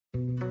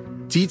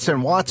Dietz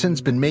and Watson's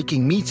been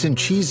making meats and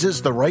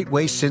cheeses the right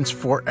way since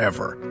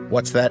forever.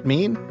 What's that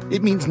mean?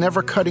 It means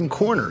never cutting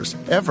corners,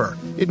 ever.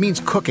 It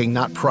means cooking,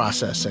 not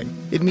processing.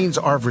 It means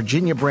our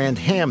Virginia brand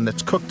ham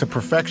that's cooked to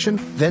perfection,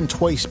 then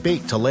twice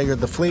baked to layer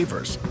the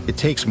flavors. It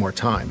takes more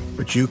time,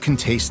 but you can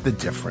taste the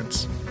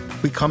difference.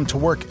 We come to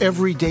work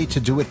every day to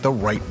do it the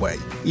right way,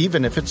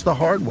 even if it's the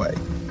hard way.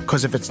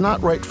 Because if it's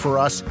not right for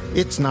us,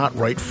 it's not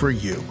right for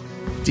you.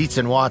 Dietz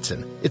and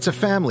Watson, it's a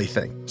family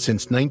thing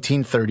since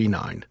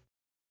 1939.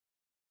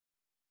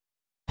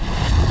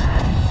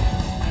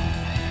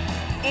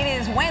 It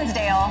is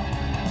Wednesdale.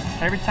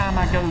 Every time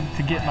I go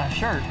to get my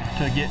shirt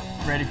to get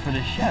ready for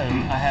this show,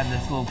 I have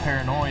this little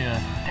paranoia.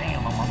 Damn,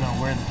 am I going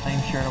to wear the same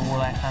shirt I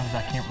wore last time because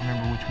I can't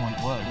remember which one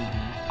it was.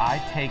 I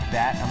take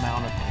that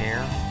amount of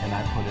care and I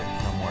put it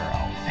somewhere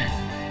else.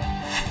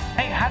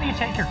 Hey, how do you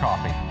take your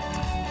coffee?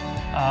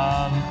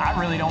 I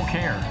really don't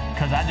care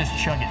because I just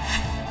chug it.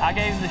 I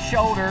gave the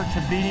shoulder to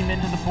beat him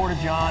into the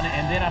Porta-John,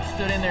 and then I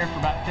stood in there for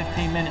about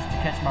 15 minutes to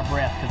catch my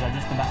breath because I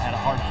just about had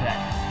a heart attack.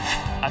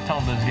 I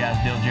told those guys,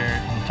 Dale Jarrett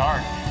and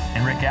Tart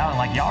and Rick Allen,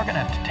 like, y'all are going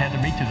to have to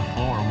tether me to the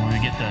floor when we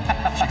get to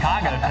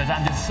Chicago because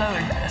I'm just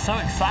so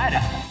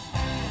excited.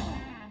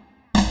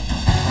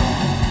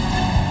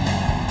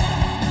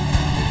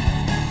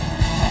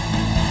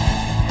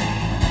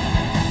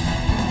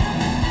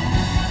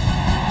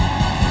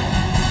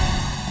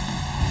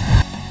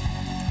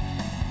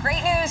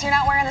 You're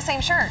not wearing the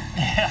same shirt.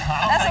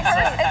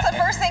 Yeah, it's the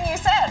first thing you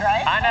said,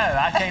 right? I know.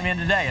 I came in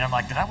today and I'm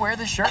like, did I wear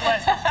this shirt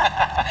last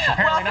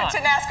time? Welcome to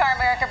NASCAR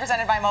America,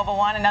 presented by Mobil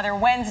 1. Another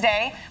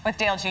Wednesday with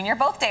Dale Jr.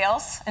 Both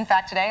Dales, in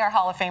fact, today. Our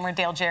Hall of Famer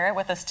Dale Jarrett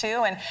with us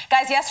too. And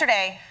guys,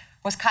 yesterday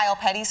was Kyle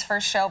Petty's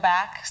first show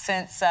back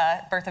since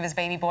birth of his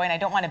baby boy. And I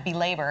don't want to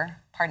belabor,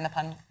 pardon the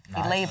pun,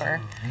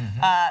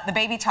 the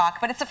baby talk.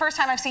 But it's the first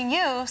time I've seen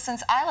you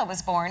since Isla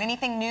was born.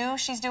 Anything new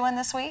she's doing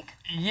this week?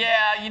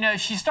 Yeah, you know,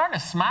 she's starting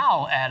to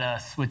smile at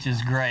us, which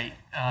is great.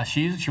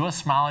 She was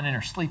smiling in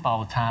her sleep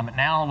all the time. But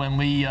now when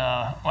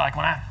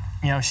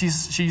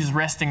she's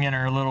resting in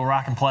her little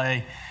rock and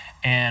play,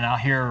 and I'll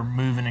hear her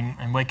moving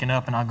and waking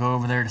up, and I'll go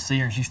over there to see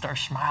her, and she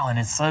starts smiling.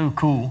 It's so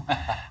cool.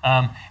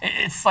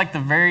 It's like the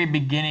very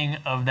beginning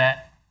of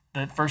that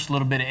first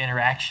little bit of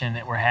interaction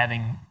that we're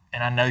having,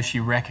 and I know she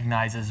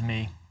recognizes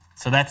me.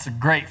 So that's a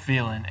great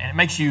feeling, and it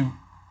makes you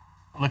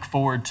look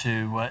forward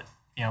to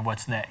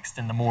what's next.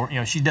 And the more,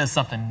 she does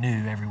something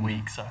new every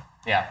week. So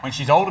yeah, when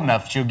she's old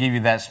enough, she'll give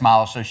you that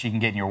smile so she can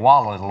get in your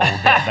wallet a little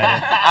bit. But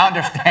I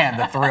understand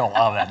the thrill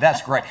of that.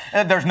 That's great.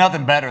 There's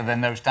nothing better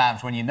than those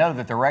times when you know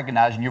that they're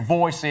recognizing your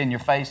voice in your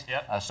face.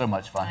 Yep. So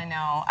much fun. I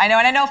know. And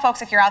I know,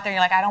 folks, if you're out there,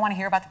 you're like, I don't want to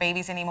hear about the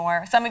babies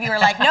anymore. Some of you are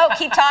like, no,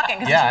 keep talking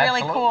because it's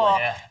really cool.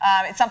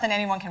 Yeah. It's something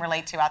anyone can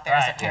relate to out there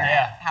as a parent.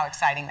 Yeah. How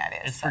exciting that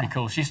is. It's pretty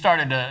cool. She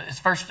started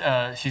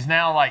she's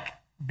now like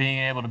being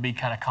able to be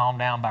kind of calmed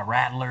down by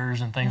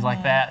rattlers and things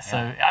like that. So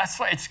I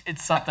swear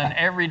it's something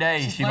every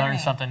day she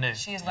learns something new.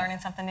 She is learning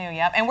something new,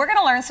 yep. And we're going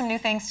to learn some new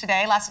things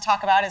today. Lots to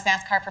talk about as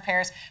NASCAR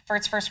prepares for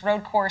its first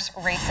road course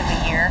race of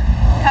the year.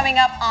 Coming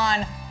up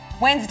on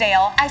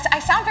Wednesdale. I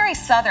sound very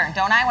Southern,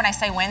 don't I, when I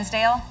say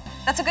Wednesdale?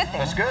 That's a good thing.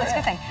 That's good. That's a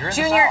good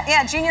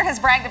thing. Junior has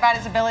bragged about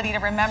his ability to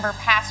remember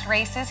past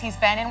races he's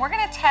been in. We're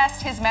going to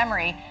test his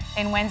memory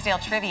in Wednesdale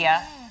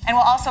trivia. And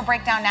we'll also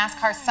break down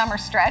NASCAR's summer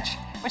stretch,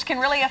 which can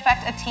really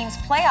affect a team's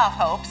playoff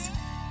hopes.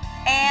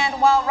 And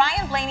while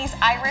Ryan Blaney's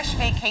Irish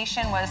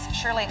vacation was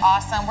surely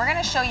awesome, we're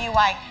going to show you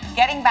why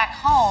getting back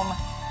home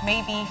may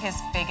be his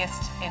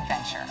biggest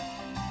adventure.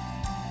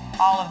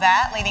 All of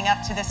that leading up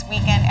to this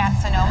weekend at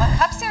Sonoma.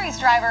 Cup Series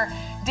driver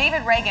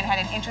David Reagan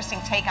had an interesting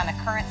take on the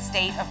current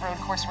state of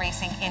road course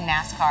racing in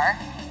NASCAR.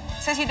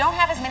 Says you don't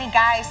have as many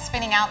guys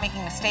spinning out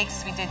making mistakes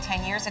as we did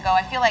 10 years ago.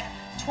 I feel like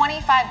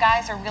 25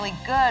 guys are really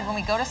good when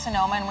we go to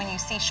Sonoma, and when you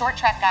see short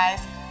track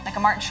guys like a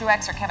Martin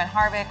Truex or Kevin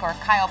Harvick or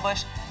Kyle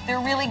Busch, they're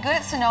really good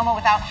at Sonoma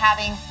without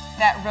having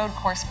that road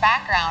course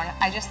background.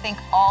 I just think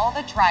all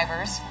the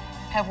drivers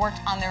have worked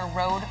on their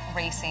road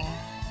racing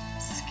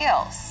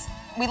skills.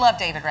 We love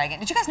David Reagan.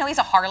 Did you guys know he's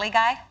a Harley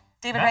guy?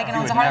 David Reagan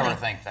owns a Harley. I would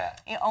never think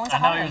that. He owns a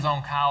Harley. I know he was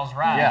on Kyle's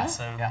ride,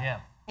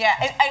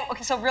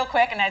 Okay, so real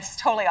quick, and it's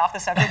totally off the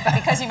subject, but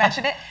because you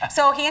mentioned it.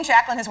 So he and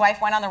Jacqueline, his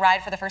wife, went on the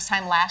ride for the first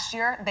time last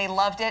year. They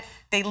loved it.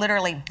 They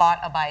literally bought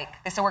a bike.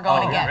 They said, we're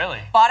going again. Really?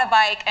 Bought a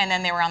bike, and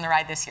then they were on the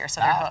ride this year, so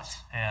they're hooked.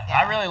 Yeah.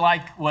 I really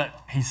like what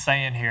he's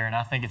saying here, and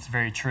I think it's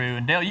very true.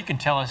 And Dale, you can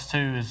tell us,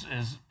 too,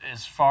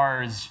 as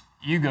far as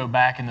you go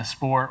back in the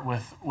sport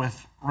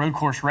with road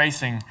course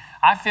racing,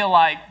 I feel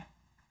like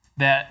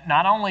that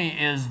not only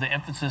is the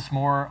emphasis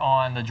more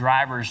on the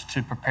drivers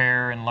to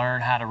prepare and learn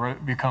how to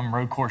become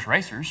road course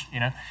racers,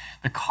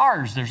 the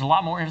cars, there's a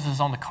lot more emphasis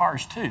on the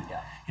cars too.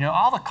 Yeah.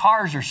 All the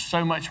cars are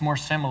so much more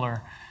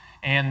similar,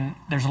 and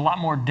there's a lot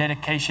more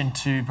dedication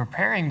to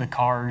preparing the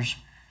cars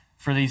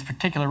for these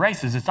particular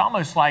races. It's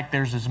almost like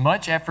there's as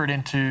much effort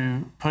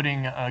into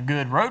putting a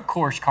good road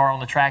course car on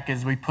the track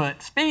as we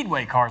put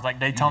speedway cars like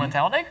Daytona and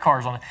Talladega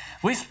cars on it.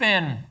 We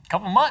spend a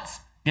couple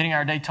months getting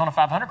our Daytona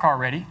 500 car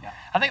ready. Yeah.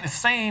 I think the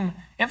same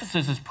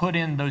emphasis is put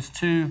in those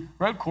 2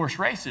 road course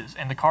races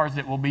and the cars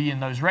that will be in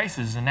those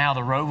races. And now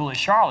the Roval at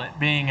Charlotte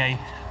being a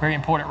very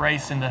important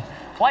race in the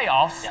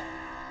playoffs,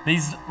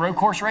 these road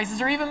course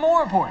races are even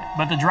more important.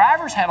 But the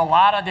drivers have a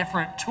lot of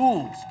different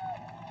tools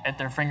at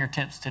their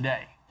fingertips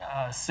today.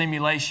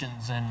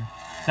 Simulations, and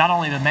not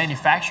only the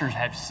manufacturers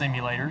have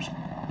simulators,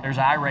 there's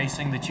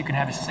iRacing that you can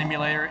have a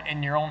simulator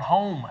in your own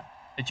home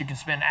that you can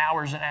spend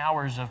hours and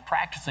hours of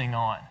practicing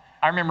on.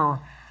 I remember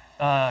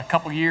a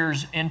couple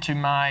years into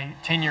my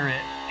tenure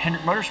at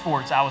Hendrick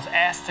Motorsports, I was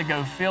asked to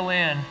go fill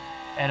in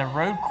at a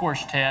road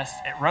course test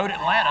at Road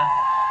Atlanta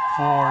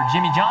for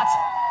Jimmy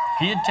Johnson.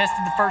 He had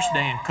tested the first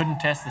day and couldn't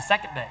test the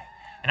second day.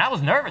 And I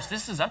was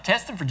nervous. I'm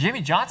testing for Jimmy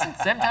Johnson,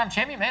 7-time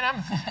champion.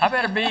 Man, I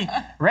better be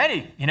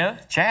ready. You know,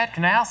 Chad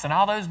Knaus and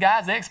all those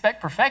guys, they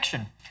expect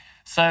perfection.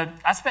 So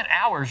I spent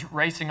hours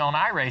racing on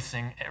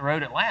iRacing at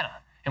Road Atlanta.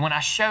 And when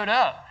I showed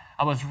up,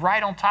 I was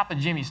right on top of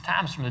Jimmy's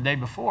times from the day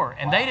before.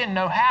 And they didn't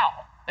know how.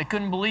 They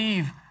couldn't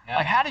believe,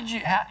 like,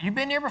 you've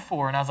been here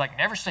before? And I was like,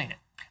 never seen it.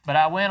 But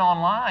I went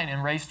online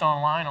and raced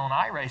online on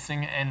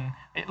iRacing, and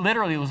it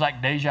literally was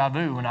like deja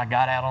vu when I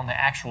got out on the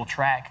actual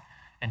track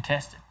and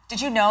tested. Did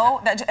you know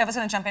that, I was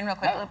going to jump in real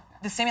quick,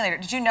 the simulator,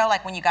 did you know,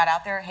 like, when you got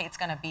out there, hey, it's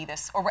going to be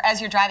this, or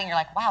as you're driving, you're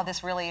like, wow,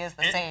 this really is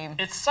the same?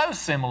 It's so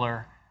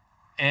similar.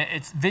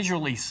 It's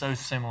visually so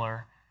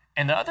similar.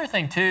 And the other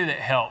thing, too, that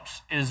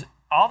helps is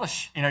all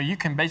the, you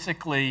can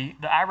basically,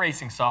 the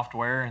iRacing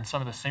software and some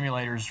of the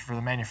simulators for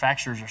the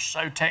manufacturers are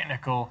so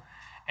technical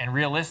and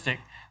realistic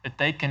that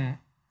they can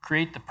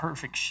create the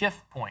perfect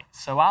shift point.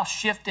 So I'll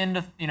shift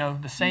into,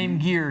 the same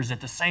gears at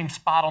the same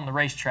spot on the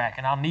racetrack,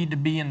 and I'll need to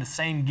be in the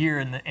same gear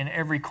in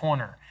every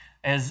corner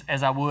as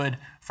I would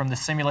from the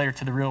simulator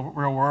to the real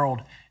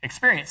world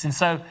experience. And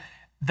so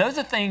those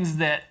are things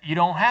that you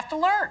don't have to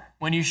learn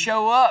when you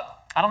show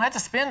up. I don't have to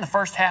spend the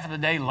first half of the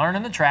day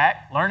learning the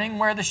track, learning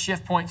where the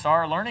shift points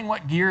are, learning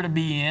what gear to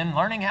be in,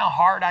 learning how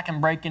hard I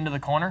can brake into the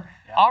corner.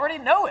 Yeah. I already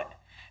know it.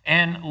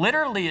 And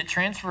literally it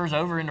transfers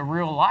over into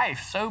real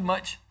life so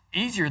much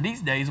easier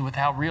these days with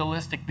how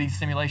realistic these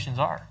simulations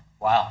are.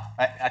 Wow.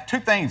 2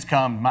 things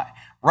come.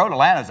 Road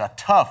Atlanta is a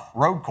tough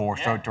road course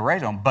to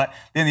race on, but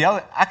then the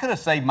other, I could have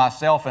saved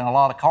myself and a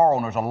lot of car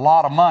owners a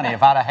lot of money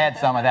if I'd have had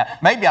some of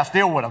that. Maybe I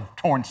still would have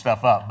torn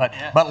stuff up,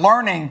 but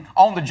learning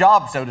on the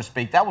job, so to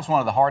speak, that was one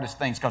of the hardest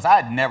things because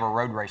I had never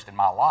road raced in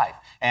my life.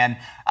 And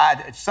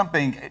it's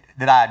something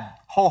that I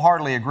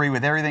wholeheartedly agree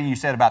with everything you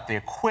said about the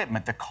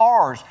equipment. The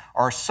cars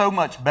are so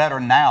much better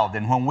now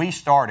than when we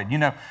started.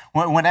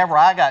 Whenever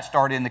I got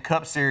started in the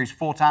Cup Series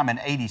full-time in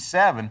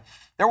 '87,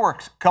 there were a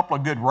couple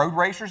of good road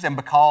racers, and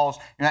because,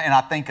 and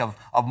I think of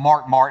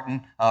Mark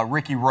Martin,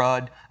 Ricky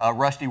Rudd,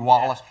 Rusty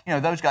Wallace,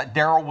 those guys,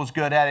 Darrell was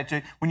good at it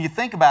too. When you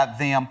think about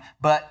them,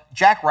 but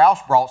Jack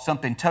Roush brought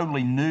something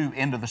totally new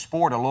into the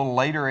sport a little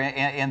later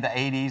in the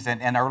 80s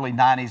and early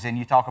 90s, and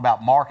you talk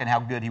about Mark and how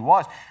good he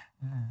was.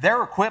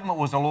 Their equipment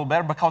was a little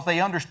better because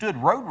they understood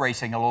road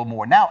racing a little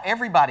more. Now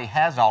everybody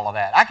has all of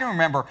that. I can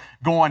remember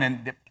going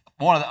and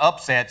one of the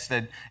upsets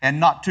and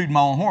not tooting my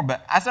own horn,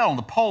 but I sat on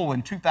the pole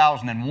in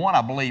 2001,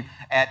 I believe,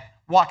 at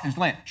Watkins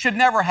Glen. Should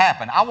never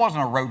happen. I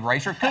wasn't a road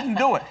racer. Couldn't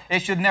do it.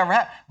 It should never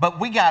happen. But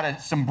we got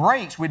some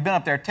brakes. We'd been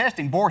up there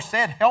testing. Boris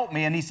said, help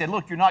me. And he said,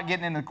 look, you're not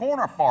getting in the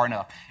corner far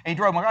enough. And he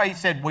drove my car. He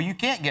said, well, you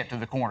can't get to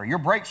the corner. Your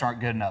brakes aren't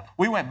good enough.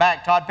 We went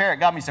back. Todd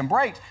Parrott got me some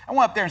brakes. I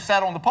went up there and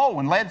sat on the pole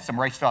and led some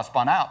race till I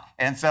spun out.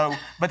 And so,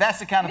 but that's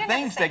the kind of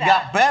things that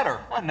got better.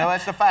 Well, no,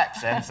 that's the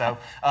facts. And so,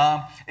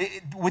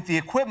 with the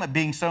equipment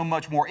being so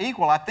much more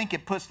equal, I think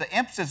it puts the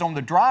emphasis on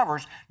the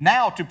drivers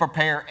now to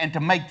prepare and to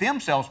make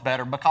themselves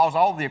better because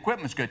all the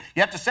equipment's good.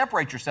 You have to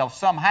separate yourself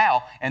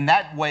somehow, and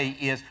that way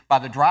is by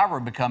the driver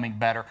becoming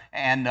better.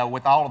 And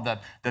with all of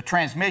the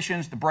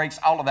transmissions, the brakes,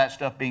 all of that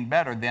stuff being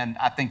better, then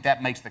I think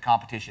that makes the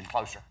competition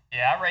closer.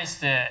 Yeah, I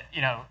raced at,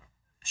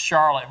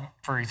 Charlotte,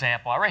 for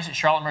example. I raced at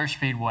Charlotte Motor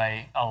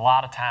Speedway a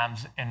lot of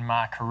times in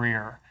my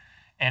career.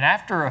 And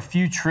after a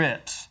few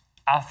trips,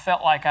 I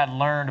felt like I'd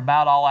learned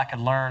about all I could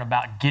learn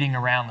about getting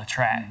around the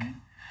track. Mm-hmm.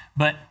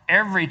 But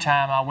every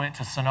time I went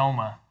to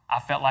Sonoma,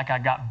 I felt like I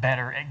got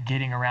better at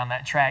getting around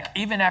that track.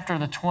 Even after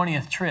the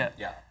 20th trip,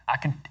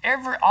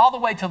 all the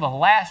way to the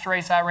last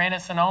race I ran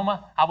at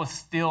Sonoma, I was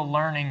still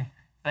learning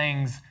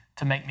things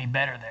to make me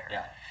better there.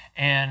 Yeah.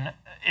 And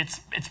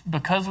it's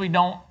because we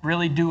don't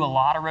really do a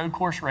lot of road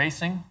course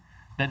racing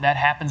that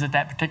happens at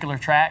that particular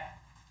track.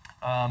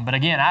 But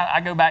again, I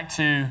go back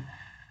to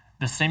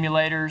the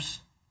simulators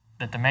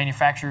that the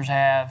manufacturers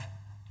have,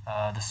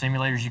 the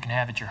simulators you can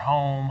have at your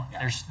home.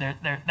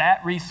 Yeah.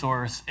 That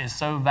resource is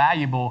so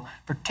valuable,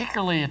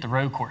 particularly at the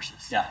road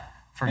courses. Yeah.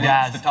 for and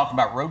guys. To talk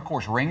about road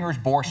course ringers,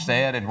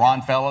 Borsett and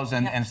Ron Fellows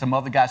and some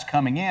other guys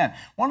coming in,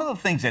 one of the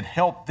things that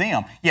helped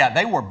them,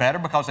 they were better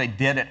because they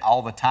did it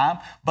all the time,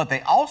 but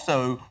they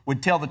also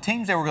would tell the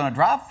teams they were going to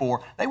drive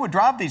for, they would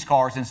drive these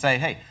cars and say,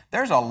 hey,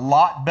 there's a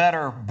lot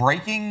better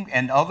braking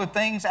and other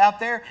things out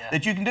there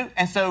that you can do.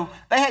 And so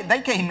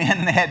they came in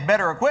and they had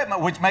better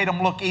equipment, which made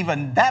them look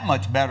even that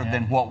much better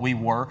than what we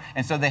were.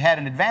 And so they had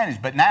an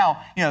advantage. But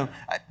now,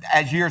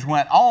 as years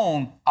went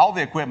on, all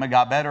the equipment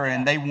got better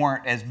and they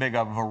weren't as big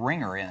of a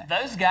ringer in it.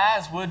 Those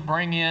guys would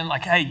bring in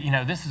like, hey,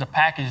 this is a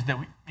package that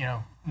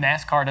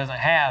NASCAR doesn't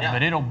have,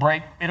 but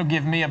it'll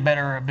give me a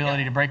better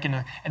ability to break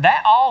into. And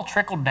that all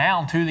trickled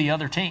down to the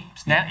other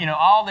teams. Now,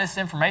 all this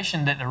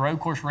information that the road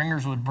course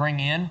ringers would bring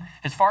in,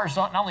 as far as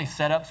not only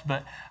setups,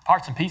 but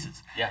parts and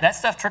pieces. Yeah. That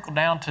stuff trickled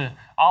down to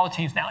all the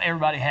teams. Now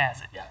everybody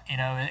has it,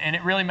 and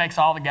it really makes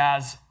all the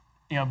guys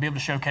be able to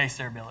showcase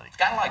their ability. It's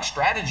kind of like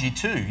strategy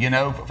too.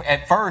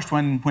 At first,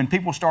 when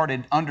people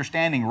started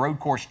understanding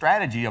road course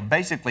strategy of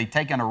basically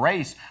taking a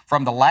race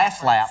from the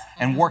last lap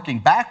and working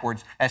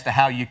backwards as to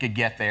how you could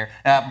get there,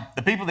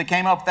 the people that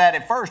came up with that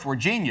at first were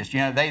genius.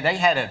 They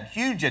had a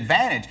huge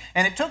advantage,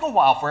 and it took a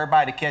while for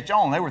everybody to catch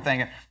on. They were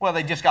thinking, well,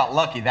 they just got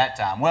lucky that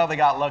time. Well, they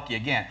got lucky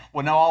again.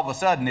 Well, no, all of a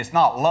sudden, it's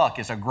not luck.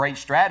 It's a great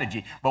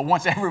strategy. But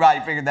once everybody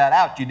figured that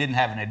out, you didn't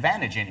have an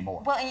advantage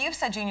anymore. Well, and you've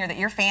said, Junior, that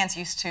your fans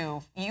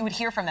you would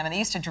hear from them, and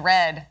they used to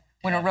dread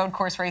when a road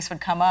course race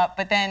would come up,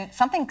 but then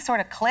something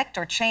sort of clicked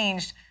or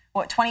changed.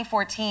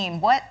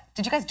 2014? What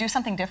did you guys do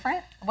something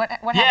different? What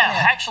happened?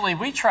 Yeah, actually,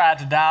 we tried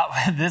to dial.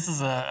 This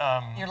is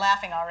a. You're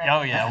laughing already.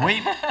 Oh yeah,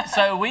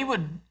 we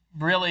would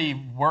really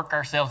work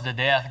ourselves to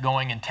death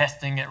going and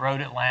testing at Road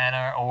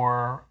Atlanta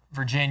or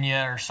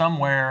Virginia or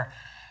somewhere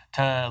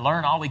to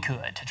learn all we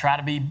could, to try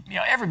to be,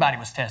 everybody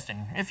was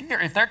testing.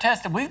 If they're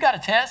tested, we've got to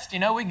test.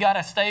 We got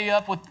to stay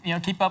up with,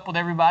 keep up with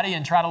everybody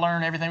and try to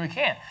learn everything we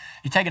can.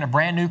 You're taking a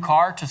brand new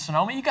car to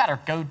Sonoma, you got to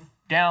go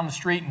down the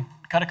street and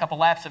cut a couple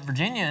laps at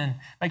Virginia and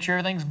make sure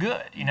everything's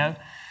good.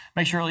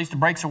 Make sure at least the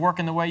brakes are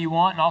working the way you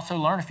want, and also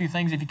learn a few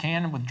things if you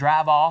can with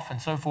drive off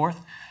and so forth.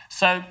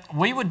 So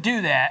we would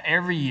do that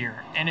every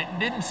year, and it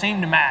didn't seem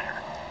to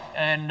matter.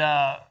 And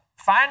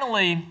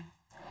finally,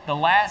 the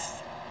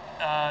last.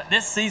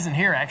 This season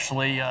here,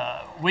 actually,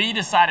 we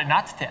decided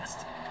not to test.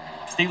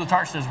 Steve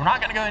Letarte says, we're not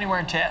going to go anywhere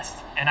and test.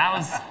 And I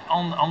was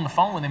on the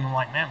phone with him. I'm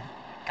like, man,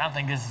 I kind of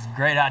think this is a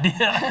great idea.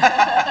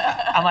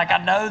 I'm like,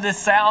 I know this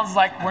sounds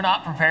like we're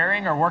not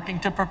preparing or working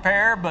to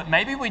prepare, but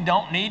maybe we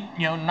don't need,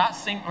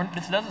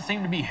 this doesn't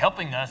seem to be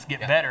helping us get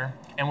better.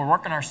 And we're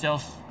working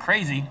ourselves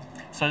crazy.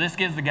 So this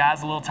gives the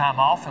guys a little time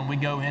off, and we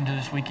go into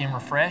this weekend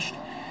refreshed.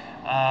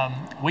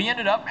 We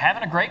ended up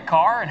having a great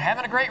car and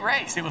having a great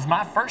race. It was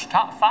my first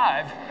top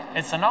 5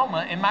 at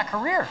Sonoma in my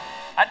career.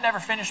 I'd never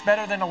finished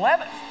better than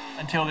 11th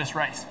until this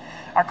race.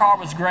 Our car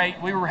was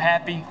great. We were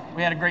happy.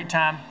 We had a great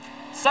time.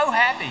 So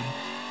happy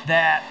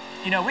that,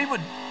 we would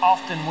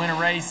often win a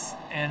race,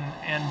 and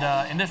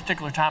in this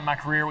particular time in my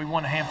career, we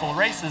won a handful of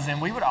races,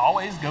 and we would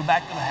always go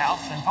back to the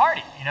house and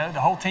party.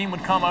 The whole team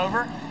would come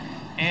over,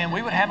 and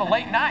we would have a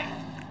late night.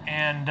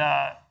 And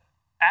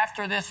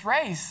after this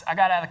race, I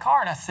got out of the car,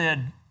 and I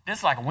said, this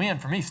is like a win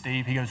for me,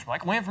 Steve. He goes,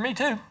 like a win for me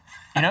too.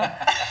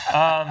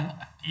 I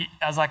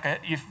was like,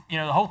 if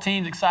the whole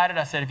team's excited.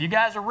 I said, if you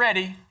guys are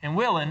ready and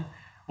willing,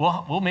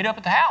 we'll meet up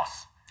at the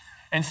house.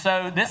 And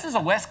so this is a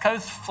West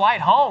Coast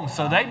flight home.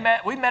 So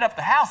we met up at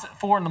the house at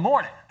 4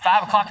 a.m,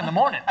 5 o'clock in the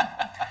morning.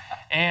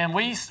 And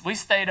we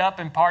stayed up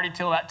and partied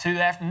till about 2 in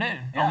the afternoon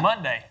on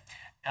Monday.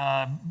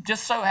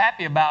 Just so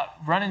happy about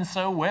running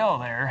so well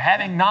there,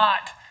 having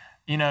not,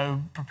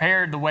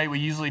 prepared the way we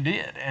usually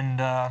did. And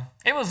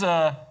it was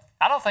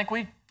I don't think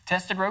we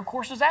tested road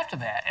courses after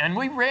that. And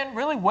we ran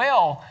really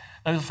well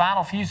those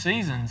final few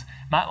seasons.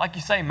 Like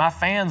you say, my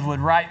fans would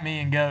write me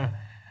and go,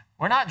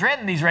 we're not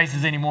dreading these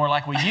races anymore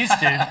like we used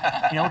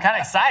to. We're kind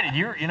of excited.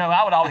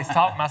 I would always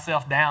talk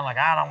myself down like,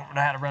 I don't know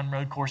how to run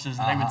road courses.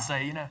 And they would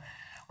say,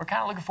 we're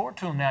kind of looking forward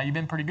to them now. You've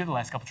been pretty good the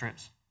last couple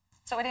trips.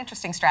 So an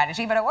interesting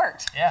strategy, but it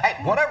worked. Yeah.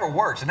 Hey, whatever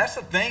works. And that's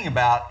the thing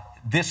about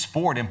this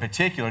sport in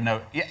particular.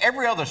 No,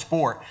 every other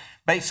sport,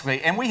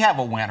 basically, and we have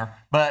a winner,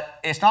 but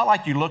it's not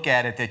like you look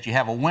at it that you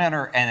have a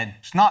winner and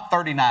it's not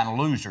 39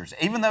 losers.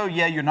 Even though,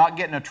 you're not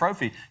getting a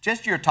trophy,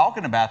 just you're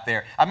talking about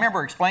there. I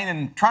remember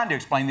trying to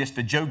explain this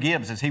to Joe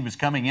Gibbs as he was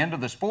coming into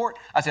the sport.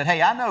 I said,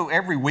 hey, I know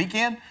every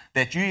weekend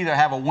that you either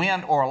have a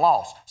win or a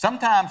loss.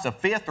 Sometimes a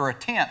 5th or a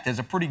 10th is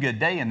a pretty good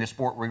day in this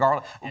sport,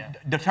 regardless,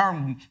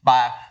 determined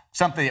by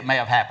something that may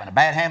have happened, a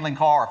bad handling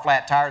car, a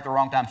flat tire at the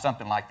wrong time,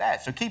 something like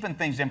that. So keeping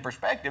things in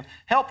perspective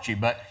helps you.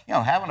 But,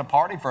 having a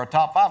party for a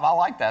top 5, I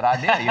like that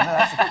idea.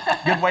 That's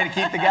a good way to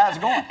keep the guys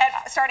going.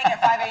 Starting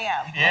at 5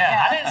 a.m.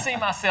 Yeah, I didn't see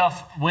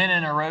myself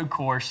winning a road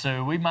course,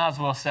 so we might as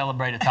well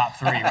celebrate a top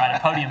 3, right? A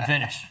podium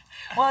finish.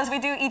 Well, as we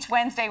do each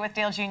Wednesday with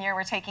Dale Jr.,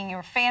 we're taking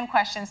your fan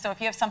questions. So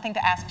if you have something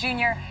to ask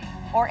Junior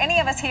or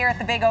any of us here at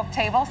the Big Oak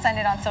Table, send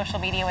it on social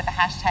media with the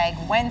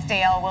hashtag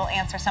Wednesdale. We'll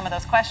answer some of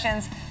those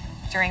questions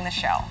during the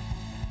show.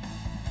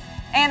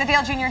 And the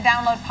Dale Jr.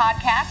 Download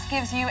podcast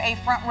gives you a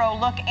front row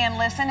look and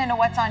listen into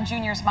what's on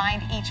Junior's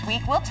mind each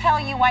week. We'll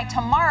tell you why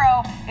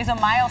tomorrow is a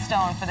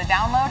milestone for the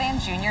Download and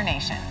Junior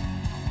Nation.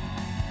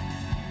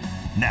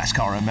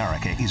 NASCAR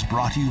America is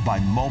brought to you by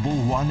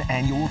Mobil 1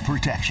 Annual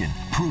Protection.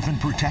 Proven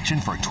protection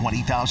for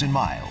 20,000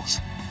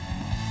 miles.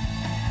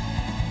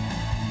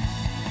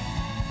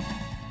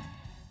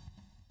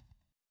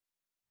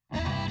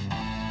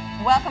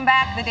 Welcome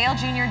back. The Dale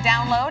Jr.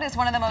 Download is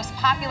one of the most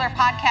popular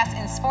podcasts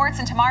in sports,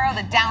 and tomorrow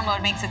the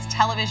Download makes its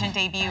television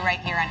debut right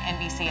here on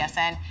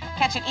NBCSN.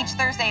 Catch it each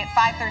Thursday at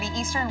 5:30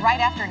 Eastern, right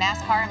after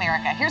NASCAR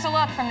America. Here's a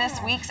look from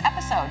this week's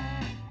episode.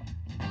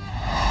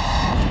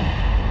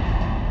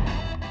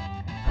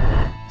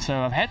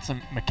 So I've had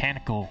some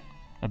mechanical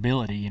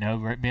ability,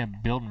 being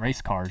building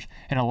race cars,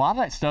 and a lot of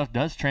that stuff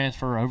does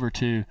transfer over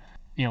to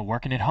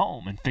working at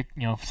home and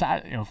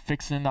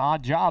fixing the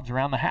odd jobs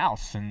around the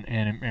house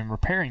and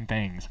repairing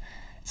things.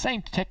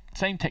 Same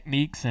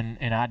techniques and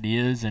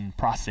ideas and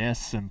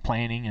process and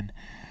planning, and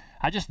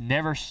I just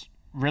never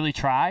really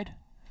tried.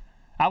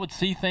 I would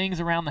see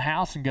things around the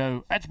house and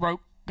go, "That's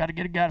broke. Got to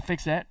get a guy to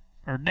fix that,"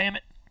 or "Damn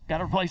it, got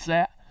to replace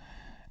that."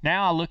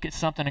 Now I look at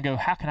something and go,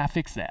 "How can I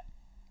fix that?"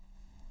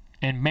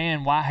 And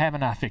man, why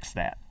haven't I fixed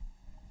that?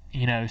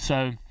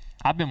 So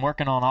I've been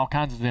working on all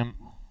kinds of them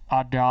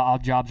odd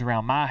jobs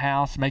around my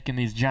house, making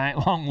these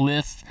giant long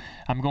lists.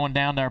 I'm going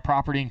down to our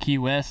property in Key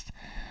West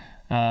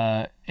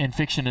and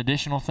fixing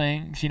additional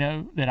things,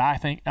 that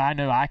I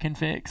know I can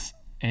fix.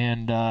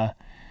 And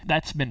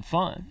that's been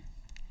fun.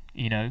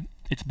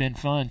 It's been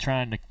fun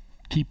trying to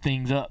keep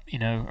things up,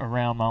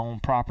 around my own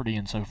property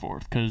and so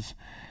forth. Because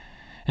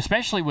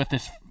especially with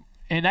this,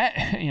 and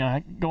that,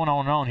 going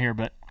on and on here,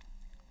 but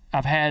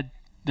I've had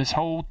this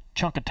whole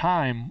chunk of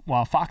time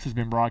while Fox has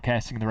been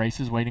broadcasting the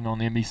races, waiting on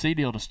the NBC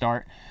deal to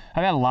start.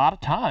 I've had a lot of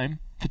time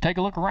to take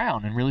a look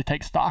around and really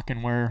take stock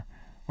in where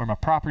my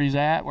property's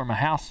at, where my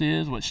house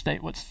is, what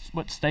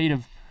state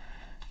of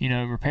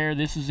repair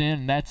this is in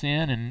and that's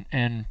in,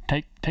 and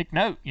take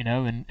note,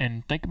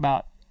 and think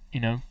about,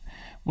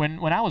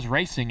 when I was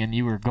racing and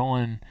you were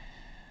going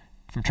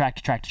from track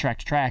to track to track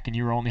to track and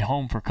you were only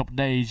home for a couple of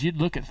days, you'd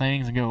look at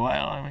things and go,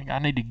 well, I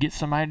need to get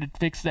somebody to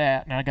fix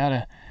that, and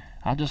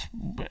I'll just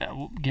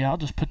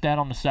put that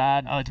on the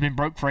side. Oh, it's been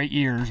broke for 8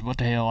 years. What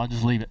the hell? I'll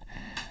just leave it.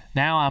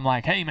 Now I'm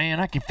like, hey man,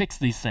 I can fix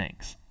these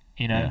things.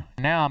 Yeah.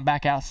 Now I'm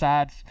back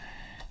outside,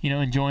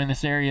 enjoying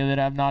this area that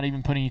I've not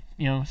even put any,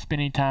 spent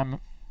any time,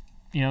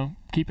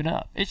 keeping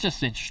up. It's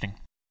just interesting.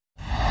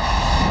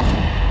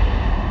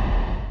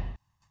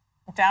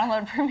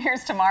 Download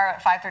premieres tomorrow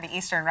at 5:30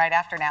 Eastern, right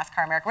after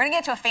NASCAR America. We're going to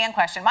get to a fan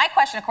question. My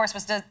question, of course,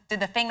 was did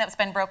the thing that's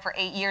been broke for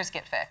 8 years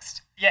get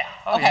fixed? Yeah.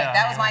 Okay, yeah.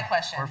 that was my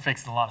question. We're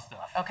fixing a lot of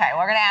stuff. Okay, well,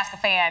 we're going to ask a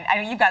fan. I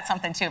know you've got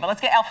something too, but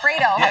let's get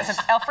Alfredo. Yes.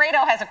 Alfredo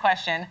has a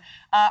question.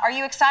 Are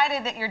you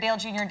excited that your Dale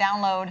Jr.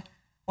 Download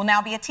will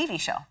now be a TV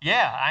show?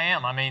 Yeah, I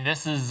am. I mean,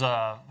 this is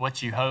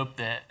what you hope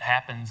that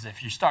happens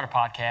if you start a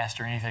podcast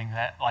or anything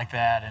like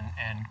that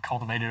and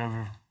cultivate it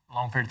over a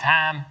long period of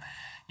time.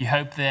 You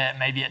hope that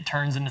maybe it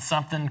turns into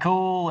something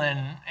cool,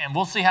 and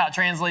we'll see how it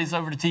translates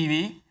over to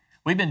TV.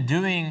 We've been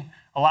doing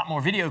a lot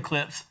more video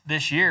clips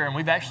this year, and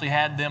we've actually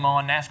had them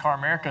on NASCAR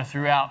America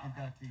throughout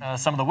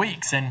some of the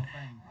weeks. And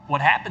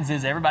what happens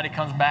is everybody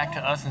comes back to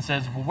us and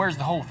says, well, where's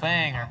the whole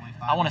thing? Or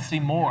I want to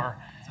see more.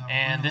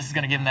 And this is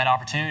going to give them that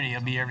opportunity.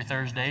 It'll be every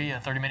Thursday, a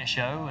 30-minute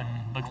show,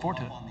 and look forward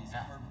to it.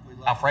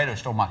 Alfredo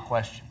stole my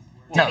question.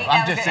 No,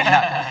 I'm just saying.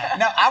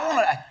 No, I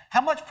want to.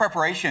 How much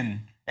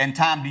preparation and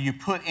time do you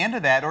put into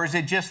that, or is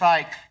it just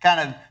like kind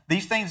of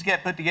these things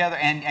get put together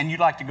and you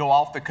like to go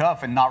off the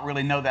cuff and not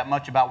really know that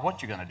much about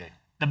what you're going to do?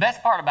 The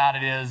best part about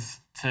it is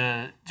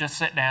to just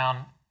sit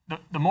down.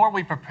 The more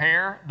we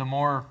prepare, the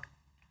more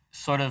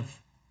sort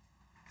of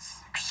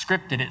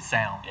scripted it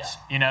sounds.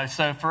 Yeah.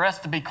 So for us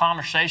to be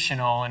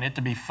conversational and it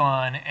to be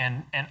fun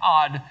and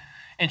odd,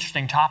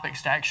 interesting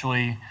topics to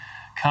actually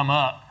come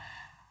up,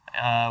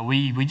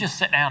 we just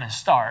sit down and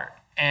start.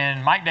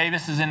 And Mike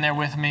Davis is in there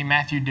with me,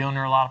 Matthew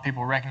Dillner. A lot of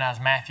people recognize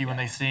Matthew when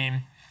they see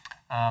him.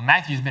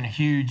 Matthew's been a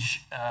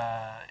huge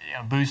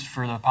boost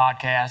for the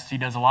podcast. He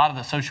does a lot of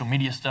the social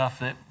media stuff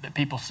that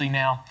people see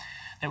now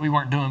that we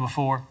weren't doing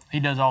before. He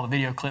does all the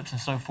video clips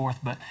and so forth.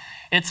 But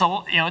it's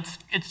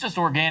just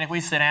organic. We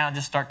sit down and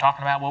just start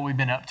talking about what we've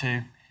been up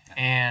to,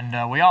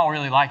 and we all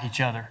really like each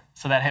other,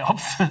 so that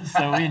helps.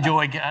 So we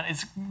enjoy.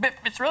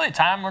 It's really a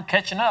time we're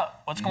catching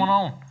up. What's going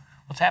on?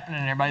 What's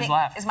happening in everybody's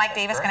life? Is Mike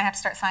Davis going to have to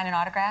start signing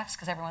autographs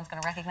because everyone's going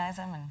to recognize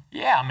him?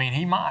 Yeah, I mean,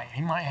 he might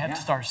have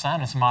to start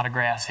signing some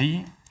autographs.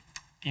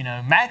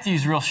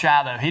 Matthew's real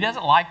shy, though. He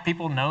doesn't like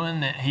people knowing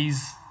that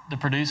he's the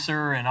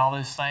producer and all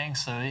those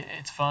things, so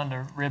it's fun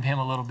to rib him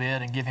a little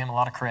bit and give him a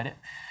lot of credit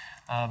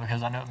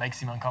because I know it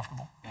makes him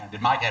uncomfortable. Yeah.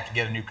 Did Mike have to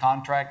get a new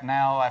contract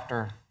now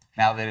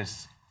that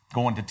it's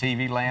going to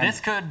TV land?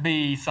 This could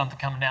be something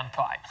coming down the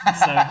pipe.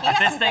 So if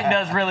this thing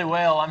does really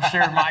well, I'm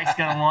sure Mike's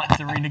going to want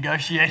to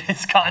renegotiate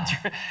his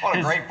contract. What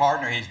a great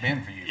partner he's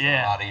been for you for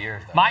a lot of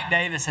years. Though. Mike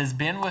Davis has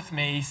been with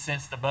me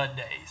since the Bud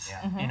days.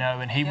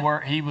 Yeah. And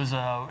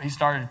he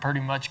started pretty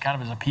much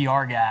kind of as a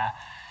PR guy.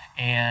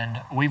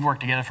 and we've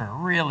worked together for a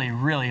really,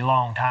 really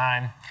long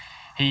time.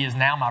 He is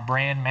now my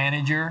brand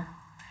manager,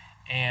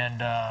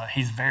 and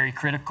he's very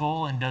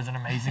critical and does an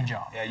amazing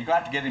job. Yeah, you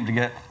got to get him to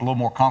get a little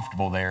more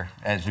comfortable there,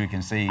 as you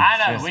can see.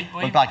 I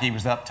know. Looked like he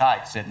was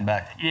uptight sitting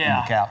back in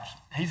the couch.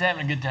 He's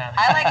having a good time.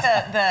 I like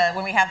the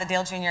when we have the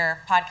Dale Jr.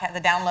 podcast, the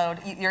download,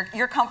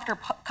 your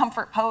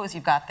comfort pose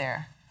you've got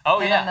there. Oh,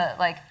 and yeah.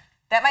 then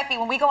that might be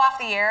when we go off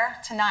the air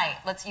tonight.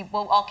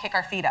 We'll all kick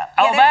our feet up.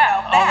 Oh,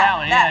 yeah, that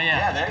one. That.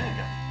 Yeah, there you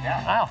go.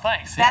 Yeah. Oh,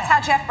 thanks. That's how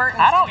Jeff Burton.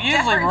 I don't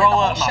usually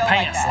roll up my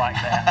pants like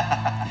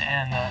that.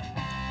 And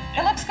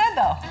it looks good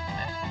though.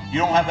 You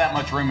don't have that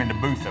much room in the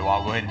booth, though.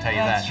 I'll go ahead and tell you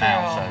That's that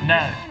now. So,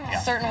 no. Yeah.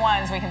 Certain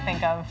ones we can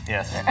think of.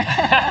 Yes.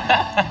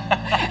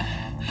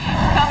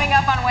 Coming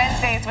up on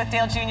Wednesdays with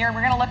Dale Jr.,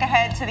 we're going to look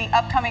ahead to the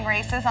upcoming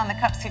races on the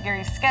Cup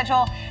Series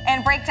schedule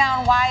and break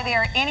down why they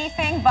are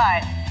anything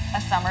but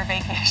a summer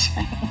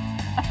vacation.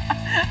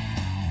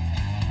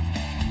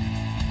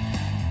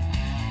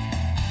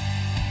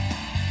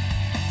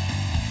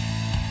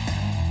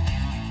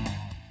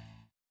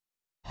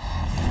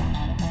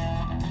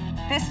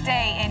 This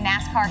day in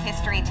NASCAR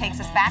history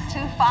takes us back to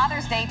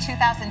Father's Day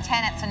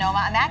 2010 at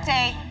Sonoma. On that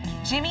day,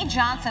 Jimmy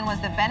Johnson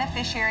was the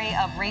beneficiary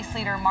of race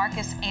leader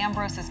Marcus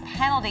Ambrose's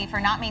penalty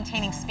for not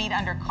maintaining speed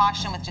under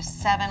caution with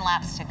just 7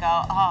 laps to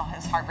go. Oh, it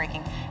was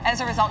heartbreaking.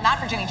 As a result, not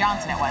for Jimmy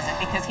Johnson it wasn't,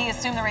 because he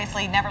assumed the race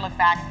lead, never looked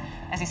back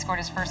as he scored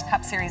his first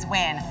Cup Series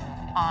win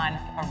on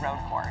a road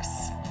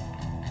course.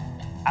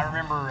 I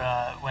remember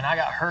when I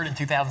got hurt in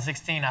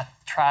 2016, I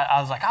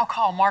was like, I'll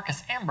call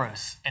Marcus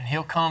Ambrose, and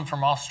he'll come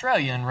from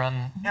Australia and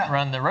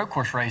run the road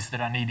course race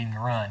that I need him to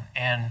run.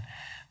 And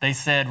they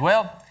said,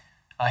 well,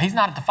 he's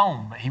not at the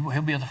phone, but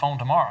he'll be at the phone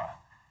tomorrow.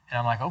 And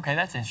I'm like, okay,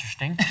 that's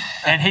interesting.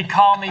 And he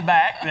called me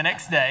back the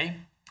next day,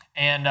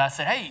 and I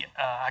said, hey,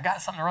 I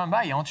got something to run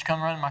by you. Why don't you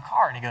come run in my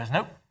car? And he goes,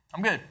 nope,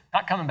 I'm good,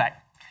 not coming back.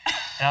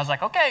 And I was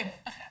like, okay.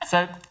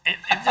 So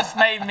it just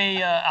made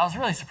me, I was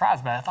really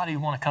surprised by it. I thought he'd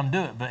want to come do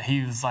it, but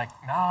he was like,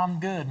 no,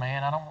 I'm good,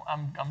 man.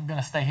 I'm going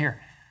to stay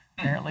here.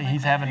 Apparently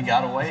he's having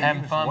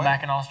fun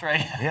back in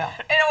Australia. Yeah.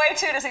 In a way,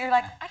 too, so you're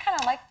like, I kind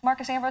of like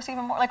Marcus Ambrose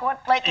even more. Like,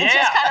 what? Like, it's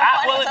just kind of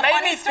fun. Well, it's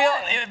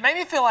it made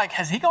me feel like,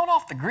 has he gone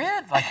off the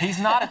grid? Like, he's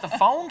not at the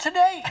phone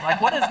today?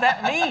 Like, what does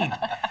that mean?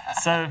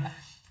 So,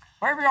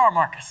 wherever you are,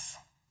 Marcus.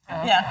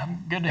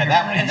 I'm good to hear.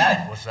 And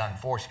that was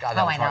unfortunate. God,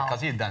 that was hard, know.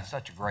 because he had done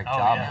such a great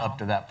job up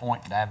to that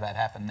point, to have that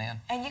happen then.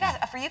 And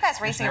for you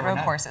guys racing at road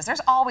courses, there's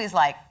always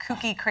like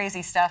kooky,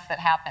 crazy stuff that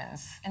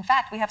happens. In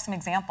fact, we have some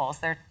examples.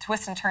 Their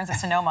twists and turns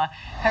at Sonoma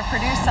have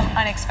produced some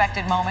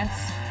unexpected moments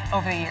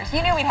over the years.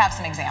 You knew we'd have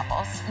some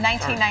examples.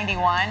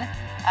 1991,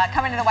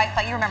 coming to the white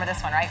flag. You remember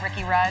this one, right?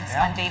 Ricky Rudd's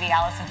on Davey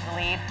Allison for the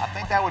lead. I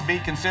think that would be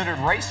considered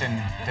racing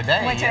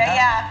today.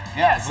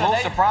 Yeah, it's a little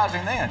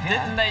surprising then.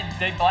 Didn't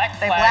they black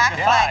flagged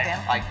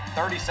him? Like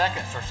 30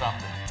 seconds or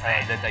something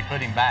that they put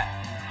him back.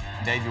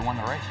 Davey won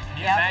the race. Can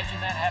you imagine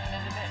that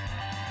happening today?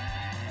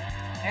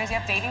 There's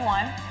Davey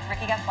won.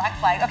 Ricky got black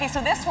flagged. Okay,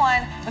 so this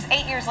one was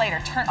 8 years later.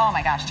 Turn 1.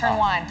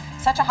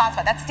 Such a hot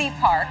spot. That's Steve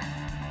Park.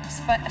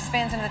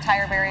 Spins into the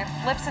tire barrier,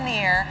 flips in the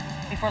air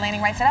before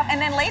landing right side up.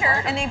 And then later,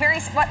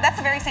 that's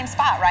the very same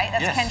spot, right?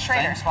 That's Ken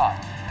Schrader. Same spot.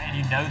 And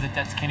you know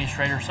that's Kenny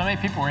Schrader. So many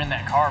people were in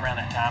that car around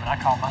that time, and I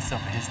call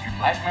myself a history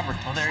buff. I just remember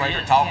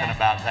Schrader talking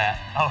about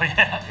that. Oh,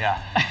 yeah. Yeah.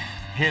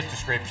 His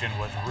description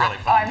was really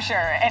fun. Oh, I'm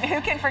sure. And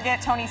who can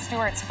forget Tony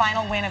Stewart's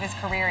final win of his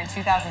career in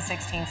 2016?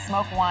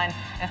 Smoke won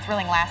in a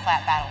thrilling last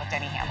lap battle with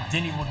Denny Hamlin.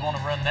 Denny would want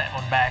to run that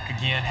one back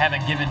again,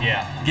 having given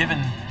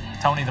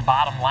Tony the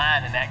bottom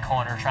line in that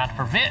corner, trying to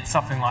prevent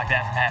something like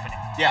that from happening.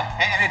 Yeah,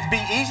 and it'd be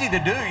easy to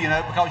do,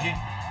 because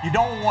you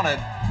don't want to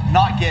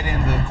not get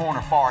into the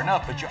corner far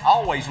enough, but you're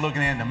always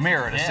looking in the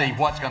mirror to see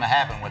what's going to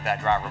happen with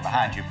that driver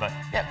behind you. But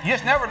you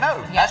just never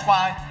know. Yeah. That's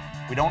why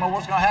we don't know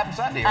what's going to happen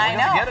Sunday. I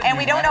know, and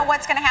we don't know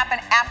what's going to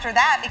happen after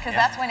that, because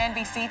that's when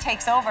NBC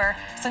takes over.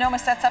 Sonoma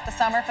sets up the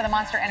summer for the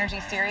Monster Energy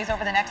Series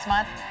over the next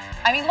month.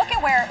 I mean, look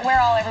at where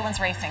all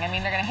everyone's racing. I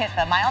mean, they're going to hit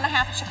the 1.5 mile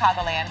at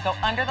Chicagoland, go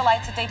under the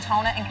lights at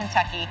Daytona and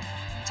Kentucky,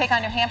 take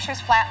on New Hampshire's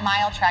flat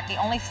mile track,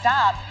 the only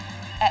stop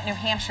at New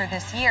Hampshire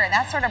this year. And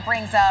that sort of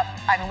brings up,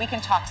 I mean, we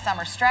can talk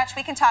summer stretch.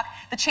 We can talk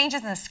the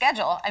changes in the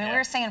schedule. I mean, we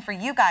were saying for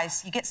you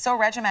guys, you get so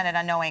regimented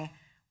on knowing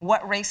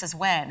what races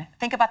when.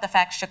 Think about the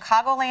fact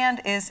Chicagoland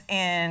is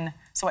in,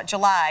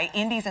 July,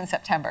 Indy's in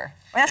September.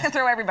 I mean, that's going to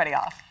throw everybody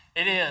off.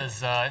 It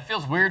is. It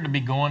feels weird to be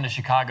going to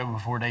Chicago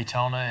before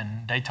Daytona,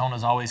 and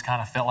Daytona's always kind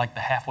of felt like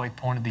the halfway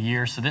point of the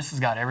year. So this has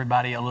got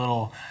everybody a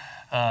little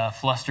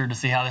flustered to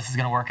see how this is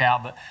going to work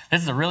out. But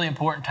this is a really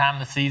important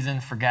time of the season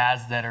for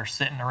guys that are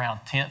sitting around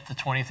 10th to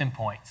 20th in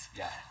points.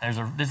 Yeah.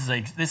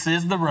 This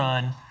is the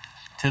run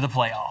to the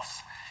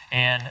playoffs,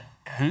 and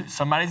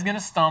somebody's going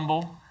to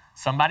stumble,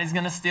 somebody's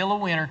going to steal a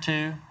win or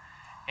two,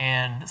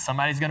 and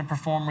somebody's going to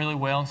perform really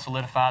well and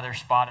solidify their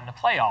spot in the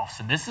playoffs.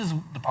 And this is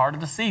the part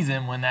of the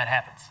season when that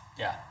happens.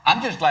 Yeah.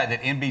 I'm just glad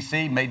that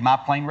NBC made my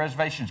plane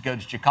reservations go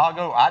to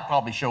Chicago. I'd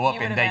probably show up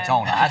in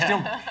Daytona. I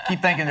still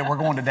keep thinking that we're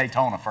going to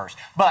Daytona first.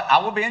 But I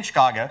will be in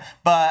Chicago.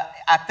 But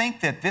I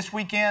think that this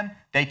weekend,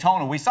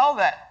 Daytona, we saw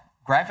that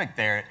graphic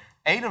there.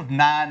 8 of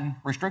 9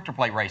 restrictor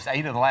plate races,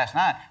 8 of the last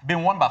 9, have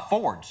been won by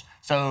Fords.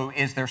 So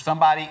is there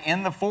somebody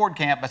in the Ford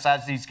camp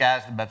besides these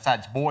guys,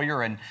 besides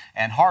Boyer and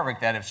Harvick,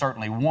 that have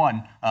certainly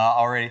won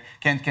already?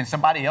 Can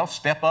somebody else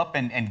step up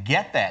and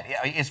get that?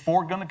 Is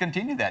Ford going to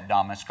continue that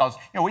dominance? Because,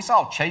 we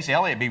saw Chase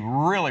Elliott be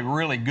really,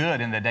 really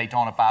good in the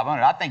Daytona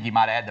 500. I think he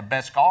might have had the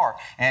best car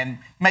and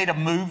made a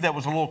move that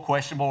was a little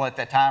questionable at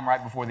that time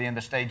right before the end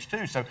of stage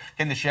 2. So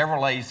can the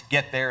Chevrolets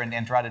get there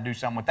and try to do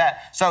something with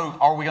that? So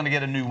are we going to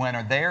get a new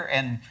winner there?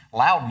 And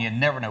Loudon, you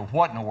never know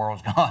what in the world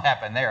is going to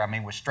happen there. I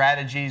mean, with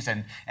strategies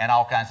and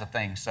all kinds of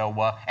things.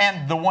 So,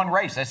 and the one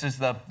race, this is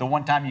the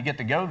one time you get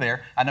to go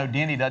there. I know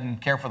Denny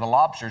doesn't care for the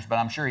lobsters, but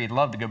I'm sure he'd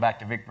love to go back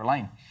to Victory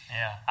Lane.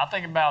 Yeah, I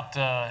think about,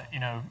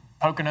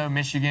 Pocono,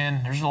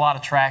 Michigan. There's a lot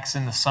of tracks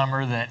in the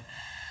summer that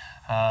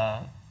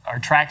are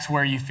tracks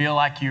where you feel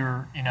like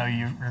you're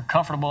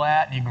comfortable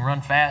at, and you can run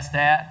fast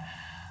at,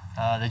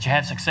 that you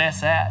have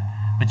success at,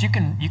 but you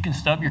can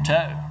stub your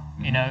toe,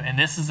 and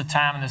this is the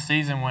time in the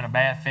season when a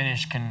bad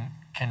finish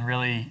can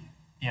really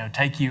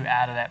take you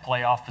out of that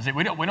playoff position.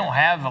 We don't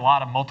have a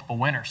lot of multiple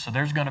winners, so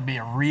there's going to be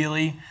a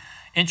really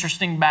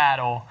interesting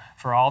battle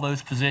for all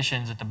those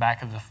positions at the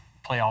back of the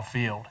playoff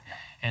field.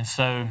 And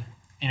so,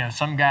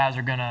 some guys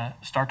are going to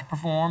start to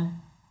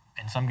perform,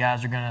 and some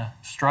guys are going to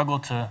struggle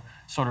to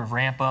sort of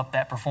ramp up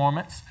that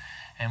performance,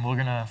 and we're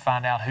going to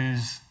find out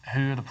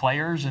who are the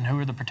players and who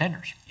are the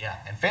pretenders. Yeah,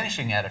 and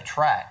finishing at a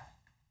track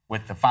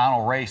with the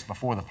final race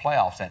before the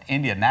playoffs at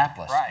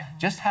Indianapolis. Right.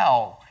 Just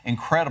how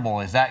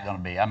incredible is that going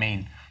to be? I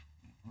mean,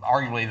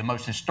 arguably the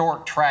most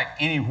historic track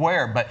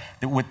anywhere, but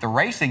with the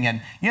racing,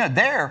 and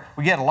there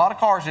we get a lot of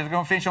cars that are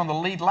going to finish on the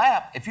lead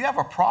lap. If you have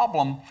a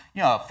problem,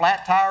 a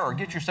flat tire, or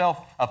get yourself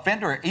a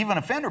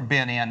fender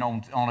bent in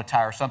on a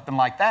tire, something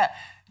like that,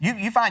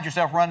 you find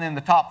yourself running in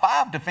the top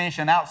 5 to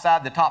finishing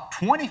outside the top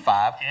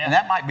 25, and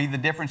that might be the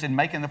difference in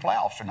making the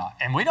playoffs or not.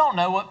 And we don't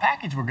know what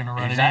package we're going to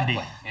run at Indy.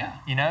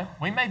 Yeah.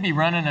 We may be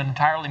running an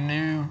entirely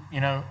new,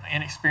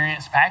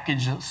 inexperienced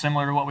package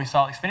similar to what we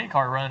saw Xfinity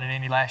car run at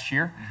Indy last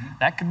year. Mm-hmm.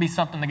 That could be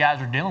something the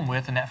guys are dealing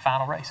with in that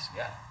final race.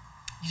 Yeah.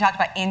 You talked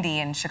about Indy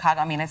and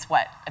Chicago.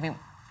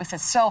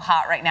 It's so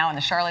hot right now in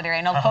the Charlotte area.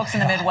 I know folks in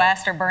the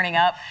Midwest are burning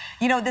up.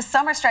 This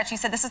summer stretch, you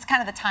said this is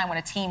kind of the time when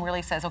a team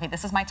really says, okay,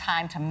 this is my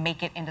time to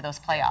make it into those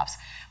playoffs.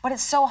 But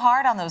it's so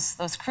hard on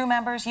those crew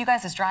members, you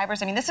guys as drivers.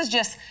 This is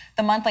just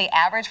the monthly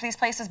average for these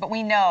places, but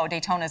we know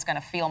Daytona is going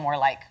to feel more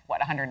like,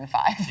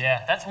 105?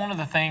 Yeah, that's one of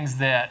the things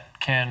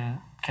that can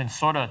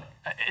sort of,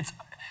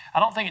 I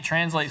don't think it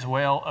translates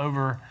well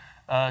over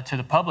to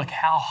the public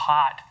how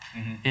hot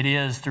it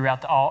is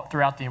throughout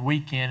the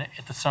weekend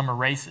at the summer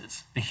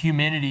races. The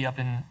humidity up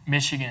in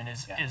Michigan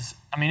is it's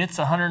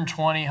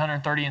 120,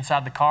 130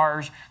 inside the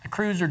cars. The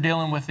crews are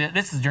dealing with it.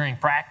 This is during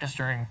practice,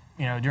 during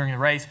the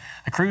race.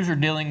 The crews are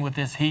dealing with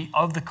this heat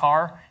of the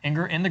car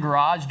in the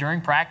garage during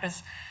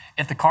practice.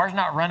 If the car's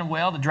not running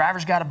well, the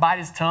driver's got to bite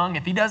his tongue.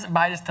 If he doesn't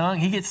bite his tongue,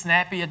 he gets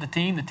snappy at the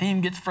team. The team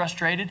gets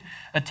frustrated.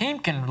 A team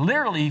can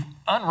literally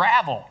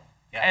unravel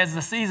as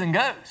the season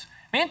goes.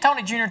 Me and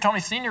Tony Jr. and Tony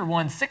Sr.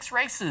 won 6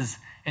 races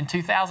in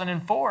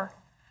 2004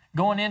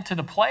 going into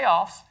the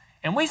playoffs,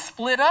 and we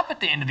split up at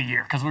the end of the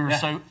year because we were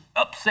so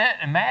upset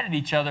and mad at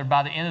each other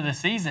by the end of the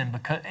season.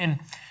 And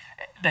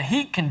the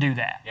heat can do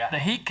that. Yeah. The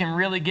heat can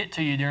really get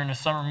to you during the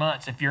summer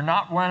months. If you're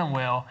not running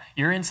well,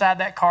 you're inside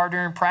that car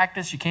during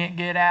practice, you can't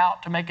get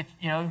out to make it,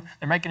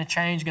 they're making a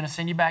change, going to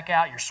send you back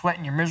out, you're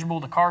sweating, you're miserable,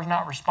 the car's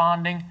not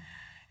responding.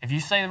 If you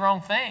say the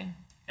wrong thing,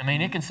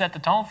 it can set the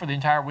tone for the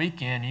entire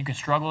weekend. You can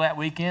struggle that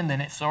weekend,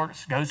 then it sort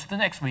of goes to the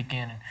next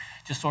weekend, and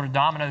just sort of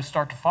dominoes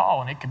start to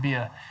fall. And it could be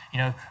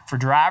for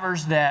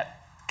drivers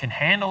that can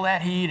handle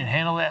that heat and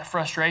handle that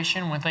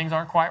frustration when things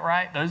aren't quite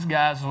right, those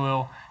guys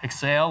will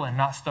excel and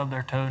not stub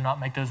their toe, not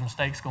make those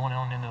mistakes going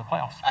on into the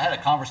playoffs. I had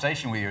a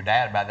conversation with your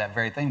dad about that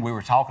very thing we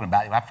were talking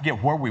about. I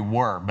forget where we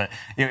were, but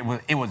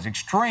it was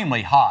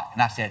extremely hot.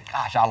 And I said,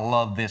 gosh, I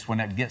love this when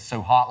it gets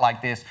so hot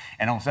like this.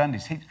 And on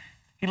Sundays,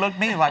 he looked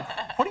at me like,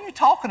 what are you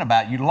talking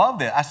about? You love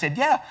this. I said,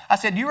 yeah. I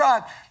said, you're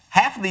right.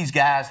 Half of these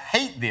guys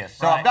hate this.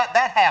 So I've got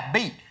that half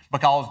beat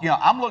because,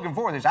 I'm looking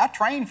forward to this. I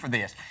trained for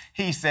this.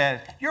 He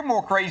said, you're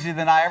more crazy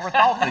than I ever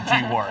thought that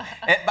you were.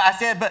 I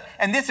said,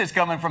 and this is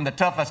coming from the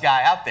toughest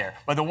guy out there.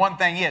 But the one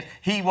thing is,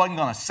 he wasn't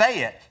going to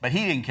say it, but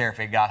he didn't care if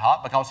it got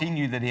hot because he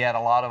knew that he had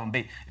a lot of them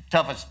beat.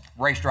 Toughest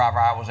race driver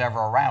I was ever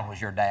around was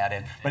your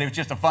dad. But it was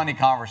just a funny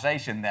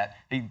conversation that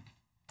he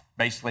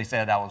basically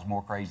said I was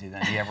more crazy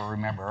than he ever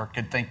remembered or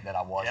could think that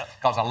I was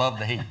because I love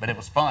the heat, but it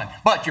was fun.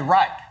 But you're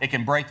right. It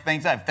can break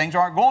things up. If things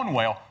aren't going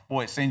well,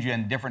 boy, it sends you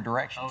in different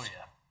directions. Oh, yeah.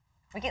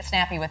 We get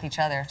snappy with each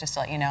other, just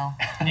to let you know.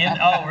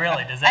 Oh,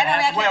 really? Does that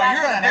happen? Well,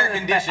 you're in an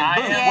air-conditioned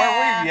booth.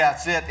 Where we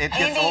sit, it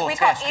gets a little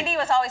testy. Indy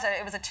was always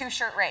it was a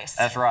 2-shirt race.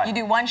 That's right. You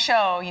do one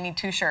show, you need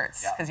 2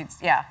 shirts.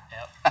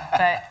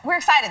 But we're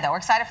excited, though. We're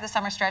excited for the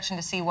summer stretch and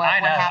to see what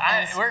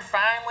happens. We're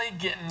finally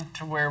getting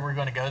to where we're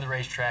going to go to the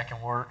racetrack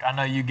and work. I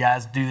know you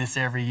guys do this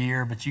every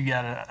year, but you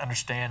got to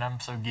understand,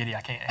 I'm so giddy.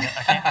 I can't.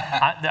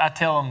 I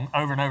tell them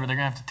over and over they're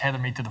going to have to tether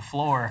me to the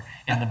floor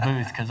in the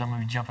booth because I'm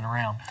going to be jumping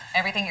around.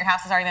 Everything at your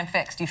house has already been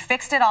fixed. You fixed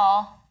fixed it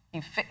all.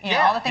 You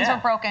know, all the things were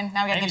broken.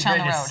 Now we got to get you on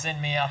the road. To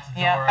send me out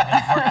the door.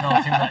 I've been working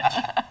on too much.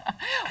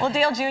 Well,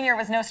 Dale Jr.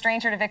 was no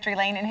stranger to victory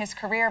lane in his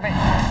career, but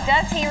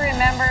does he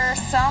remember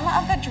some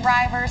of the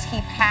drivers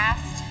he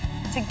passed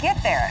to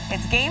get there?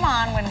 It's Game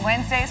On when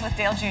Wednesdays with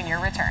Dale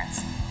Jr.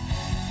 returns.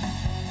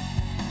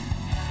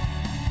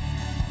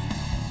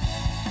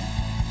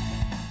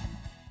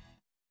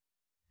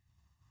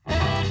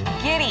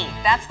 Giddy,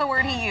 that's the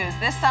word he used.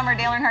 This summer,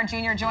 Dale Earnhardt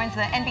Jr. joins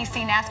the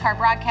NBC NASCAR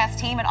broadcast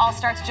team. It all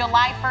starts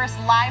July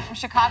 1st live from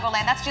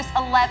Chicagoland. That's just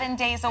 11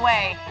 days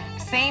away.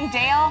 Same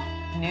Dale,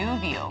 new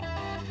view.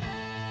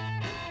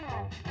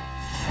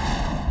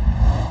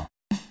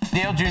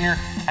 Dale Jr.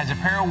 has a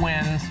pair of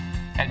wins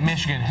at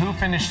Michigan. Who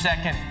finished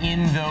second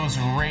in those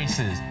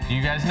races? Do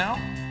you guys know?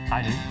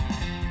 I do.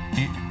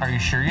 Are you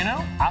sure you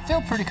know? I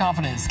feel pretty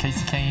confident it's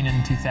Casey Kane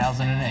in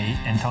 2008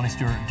 and Tony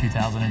Stewart in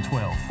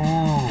 2012.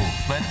 Ooh,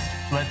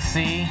 let's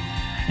see.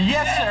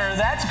 Yes, sir,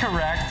 that's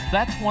correct.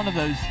 That's one of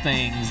those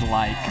things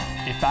like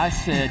if I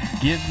said,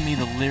 give me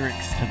the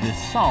lyrics to this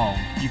song,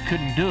 you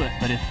couldn't do it.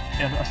 But if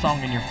a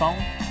song in your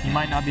phone, you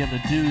might not be able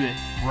to do it,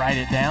 write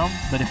it down.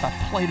 But if I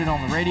played it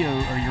on the radio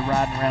or you're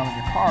riding around in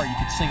your car, you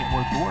could sing it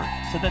word for word.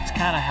 So that's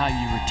kind of how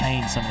you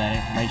retain some of that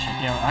information.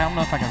 You know, I don't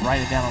know if I could write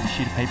it down on a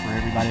sheet of paper,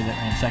 everybody that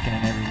ran second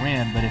in every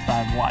win, but if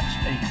I watched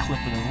a clip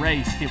of the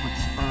race, it would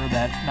spur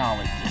that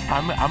knowledge.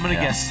 I'm going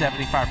to guess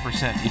 75%.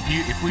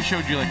 If we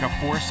showed you like a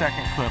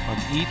 4-second clip of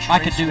each race,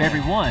 I could do every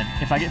one.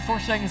 If I get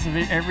 4 seconds of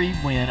every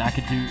win, I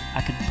could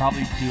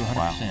probably do 100%.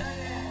 Wow.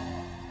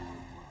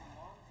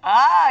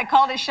 I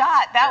called a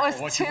shot. That was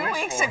 2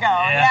 weeks ago.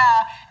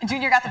 Yeah. And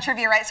Junior got the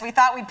trivia right, so we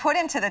thought we'd put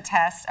him to the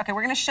test. Okay,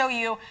 we're going to show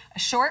you a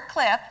short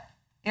clip.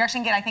 You actually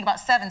can get, I think, about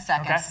 7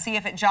 seconds to see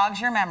if it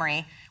jogs your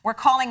memory. We're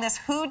calling this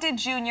Who Did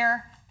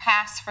Junior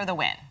Pass for the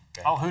Win?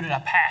 Okay. Oh, who did I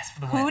pass for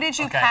the win? Who did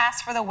you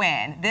pass for the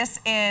win? This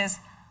is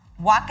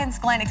Watkins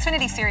Glen,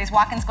 Xfinity Series,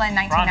 Watkins Glen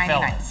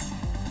 1999.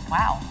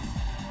 Wow.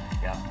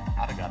 Yeah,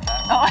 I'd have got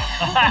that.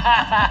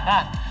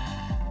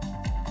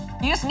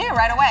 You just knew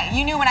right away.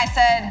 You knew when I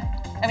said,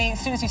 as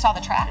soon as you saw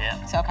the track?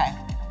 Yeah. So, okay.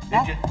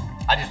 Did you?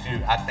 I just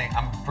knew,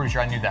 I'm pretty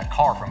sure I knew that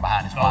car from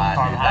behind his mind.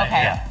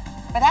 Okay. Yeah.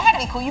 But that had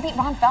to be cool. You beat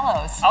Ron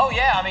Fellows. Oh,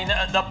 yeah.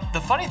 The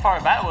funny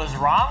part about it was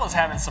Ron was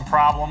having some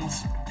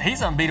problems.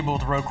 He's unbeatable at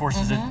the road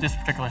courses at this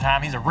particular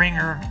time. He's a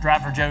ringer,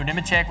 driving for Joe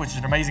Nemechek, which is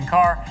an amazing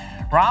car.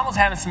 Ron was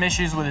having some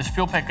issues with his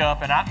fuel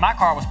pickup, and my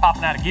car was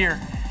popping out of gear.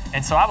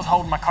 And so I was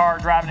holding my car,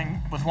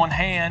 driving with one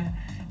hand,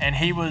 and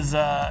he was,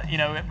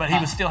 but he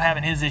was still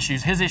having his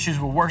issues. His issues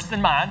were worse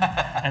than mine,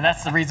 and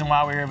that's the reason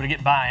why we were able to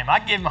get by him. I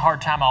give him a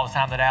hard time all the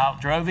time that I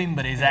outdrove him,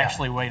 but he's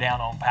actually way down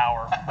on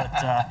power.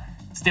 But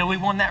still, we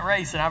won that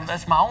race, and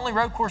that's my only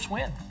road course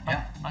win.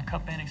 My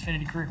Cup and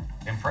Xfinity career.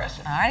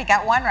 Impressive. All right, you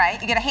got one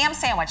right. You get a ham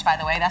sandwich, by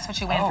the way. That's what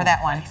you win for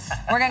that one. Nice.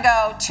 We're going to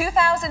go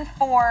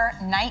 2004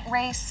 night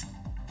race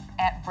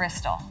at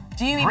Bristol.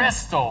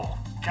 Bristol.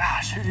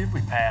 Gosh, who did we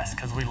pass?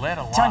 Because we led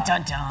a lot. Dun,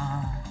 dun,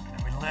 dun.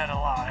 We led a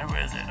lot. Who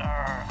is it?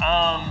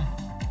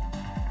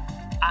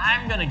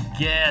 I'm going to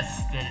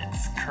guess that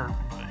it's Kurt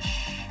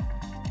Busch,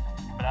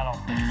 but I don't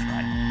think it's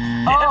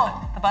right.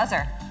 Oh, the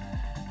buzzer.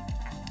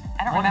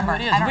 I don't remember.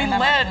 Who it is. We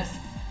led.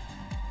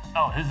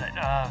 Oh, who's that?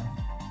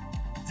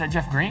 Is that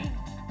Jeff Green?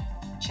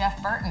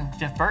 Jeff Burton.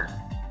 Jeff Burton.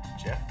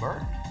 Jeff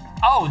Burton.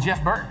 Oh,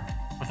 Jeff Burton.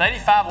 With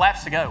 85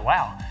 laps to go.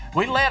 Wow.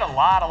 We led a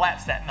lot of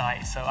laps that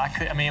night, so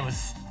it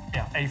was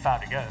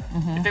 85 to go.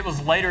 If it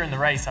was later in the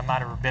race, I might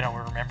have been able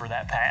to remember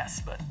that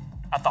pass, but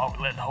I thought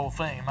we led the whole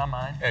thing in my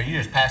mind. Yeah,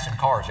 you're just passing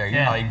cars there.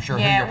 You're not even sure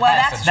who you're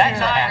passing. That's that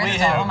night we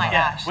had, oh my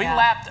gosh. We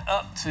lapped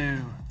up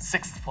to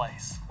 6th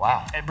place.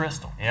 Wow. At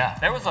Bristol. Yeah.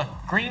 There was a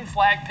green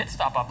flag pit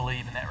stop, I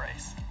believe, in that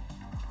race.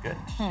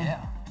 Goodness.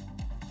 Yeah.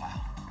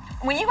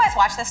 When you guys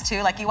watch this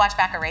too, like you watch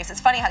back a race,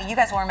 it's funny how you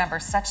guys will remember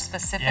such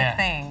specific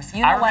things.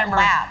 You know what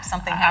lap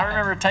something happened. I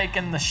remember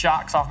taking the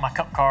shocks off my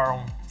Cup car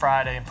on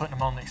Friday and putting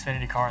them on the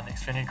Xfinity car, and the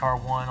Xfinity car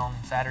won on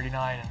Saturday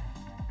night and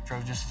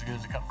drove just as good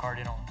as the Cup car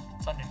did on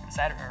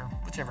Saturday, or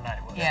whichever night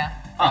it was. Yeah.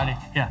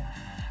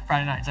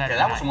 Friday night, Saturday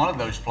that night. was one of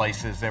those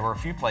places. There were a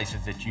few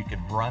places that you could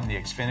run the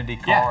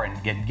Xfinity car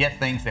and get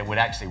things that would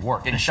actually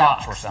work. In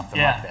shocks or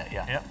something like that.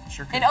 Yeah. Yep,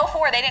 sure could. In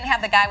 2004, they didn't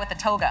have the guy with the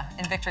toga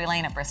in Victory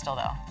Lane at Bristol,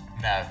 though.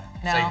 No.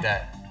 Save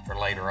that for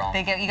later on.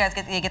 You guys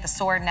get the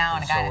sword now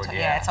and a guy in a toga.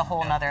 Yeah, it's a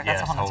whole nother.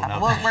 That's a whole nother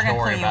topic. We're going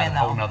to clue you in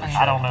though.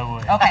 I don't know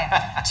what. Okay.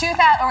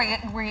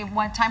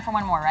 2000. Time for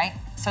one more, right?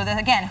 So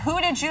again,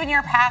 who did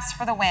Junior pass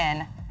for the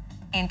win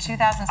in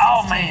 2016?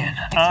 Oh man.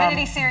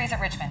 Xfinity Series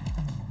at Richmond.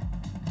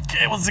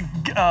 It was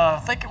I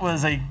think it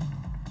was a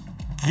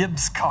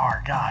Gibbs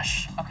car.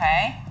 Gosh.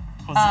 Okay.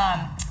 Was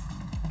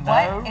it? No.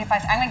 What if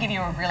I'm going to give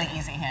you a really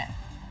easy hint?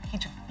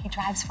 He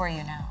drives for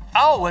you now.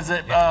 Oh, was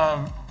it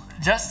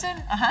Justin?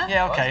 Uh-huh.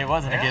 Yeah, okay. It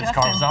wasn't a Gibbs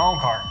car. It was our own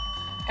car.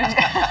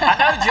 I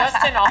know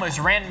Justin almost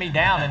ran me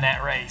down in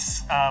that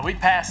race. We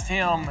passed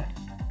him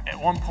at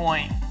one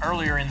point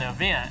earlier in the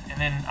event, and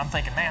then I'm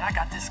thinking, man, I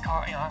got this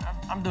car.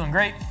 I'm doing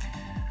great.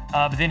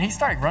 But then he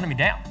started running me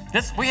down.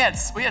 We had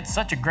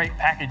such a great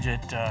package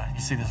at.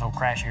 You see this whole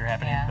crash here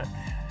happening, but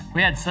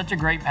We had such a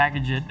great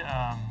package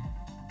at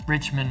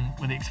Richmond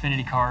with the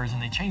Xfinity cars,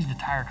 and they changed the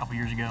tire a couple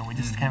years ago, and we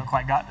just haven't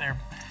quite got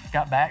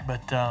back.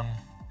 But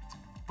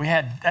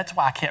that's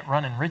why I kept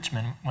running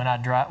Richmond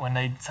when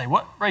they say,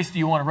 what race do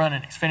you want to run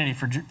in Xfinity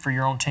for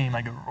your own team?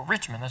 I go, well,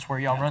 Richmond, that's where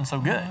y'all run so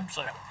good.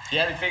 So you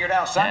had it figured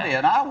out Sunday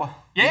in Iowa.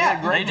 Yeah, you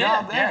did a great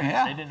job there.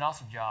 Yeah, they did an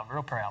awesome job.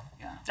 Real proud.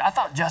 Yeah. I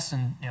thought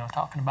Justin,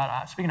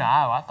 speaking of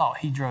Iowa, I thought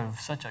he drove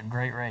such a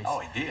great race. Oh,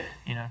 he did.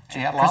 He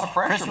had a lot of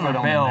pressure put on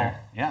him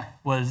there. Yeah.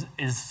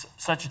 is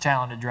such a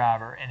talented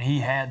driver, and he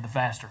had the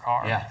faster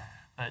car. Yeah.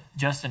 But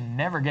Justin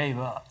never gave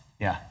up.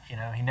 Yeah.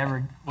 He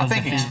never was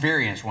I think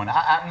experience won.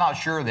 I'm not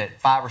sure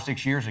that 5 or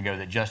 6 years ago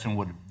that Justin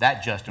would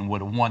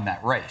have won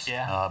that race.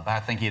 Yeah. But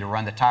I think he'd have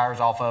run the tires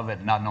off of it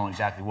and not knowing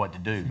exactly what to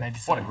do.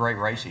 What a great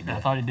race he did.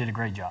 I thought he did a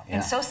great job. Yeah.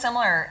 And so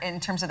similar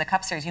in terms of the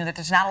Cup Series, that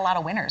there's not a lot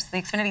of winners.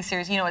 The Xfinity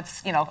Series,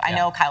 I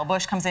know Kyle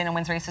Busch comes in and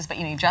wins races, but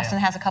Justin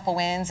has a couple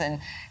wins,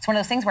 and it's one of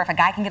those things where if a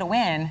guy can get a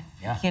win,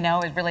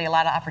 it's really a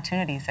lot of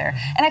opportunities there.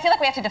 And I feel like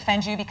we have to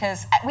defend you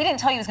because we didn't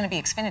tell you it was going to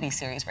be Xfinity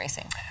Series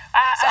racing.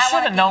 I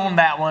should have known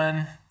that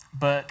one.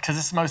 But because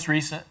it's the most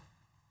recent,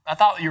 I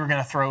thought you were going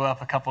to throw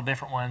up a couple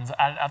different ones.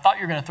 I thought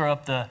you were going to throw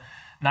up the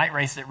night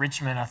race at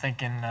Richmond, I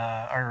think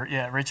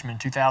Richmond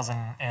 2000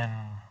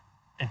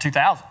 in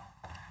 2000.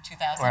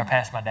 2000? Where I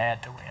passed my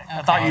dad to win. Okay.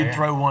 I thought you'd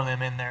throw one of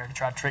them in there to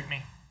try to trick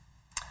me.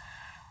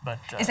 But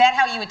is that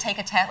how you would take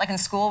a test? Like in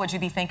school, would you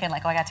be thinking I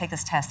got to take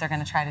this test they're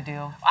going to try to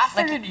do? I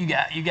figured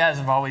you guys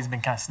have always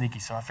been kind of sneaky,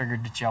 so I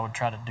figured that y'all would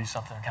try to do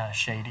something kind of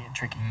shady and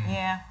tricky.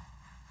 Yeah,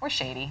 we're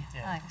shady.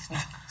 Yeah. I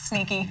like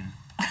sneaky.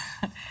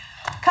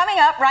 Coming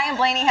up, Ryan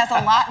Blaney has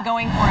a lot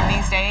going for him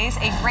these days.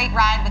 A great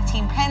ride with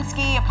Team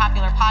Penske, a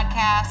popular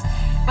podcast.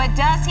 But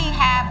does he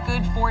have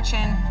good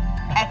fortune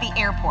at the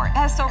airport?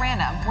 That is so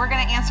random. We're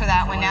going to answer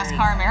that when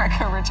NASCAR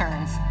America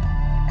returns.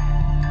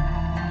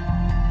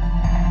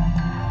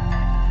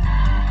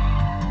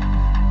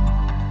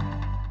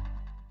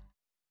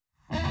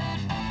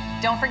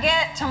 Don't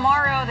forget,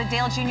 tomorrow the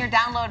Dale Jr.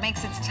 Download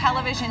makes its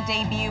television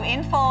debut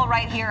in full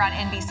right here on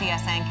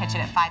NBCSN. Catch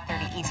it at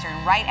 5:30 Eastern,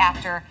 right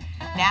after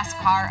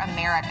NASCAR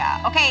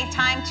America. Okay,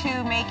 time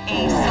to make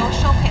a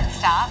social pit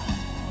stop.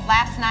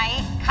 Last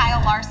night,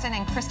 Kyle Larson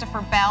and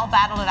Christopher Bell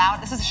battled it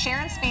out. This is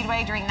Sharon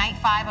Speedway during Night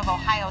 5 of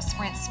Ohio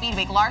Sprint Speed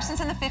Week.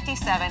 Larson's in the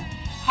 57,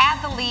 had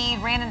the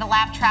lead, ran into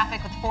lap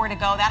traffic with 4 to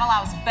go. That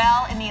allows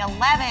Bell in the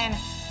 11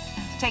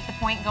 to take the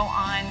point, go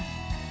on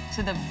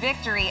to the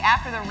victory.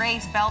 After the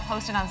race, Bell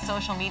posted on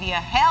social media,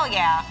 hell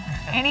yeah,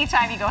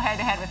 anytime you go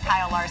head-to-head with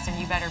Kyle Larson,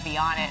 you better be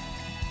on it.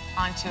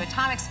 On to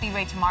Atomic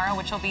Speedway tomorrow,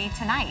 which will be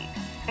tonight.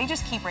 They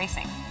just keep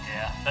racing.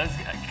 Yeah,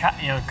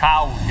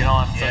 Kyle will get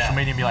on social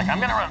media and be like, I'm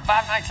going to run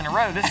 5 nights in a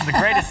row. This is the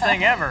greatest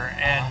thing ever.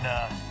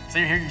 And so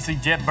here you see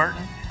Jeb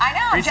Burton. I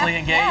know. Recently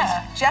engaged.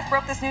 Yeah. Jeff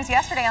broke this news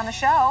yesterday on the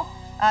show.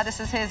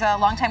 This is his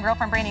longtime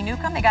girlfriend, Brandy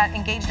Newcomb. They got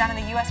engaged down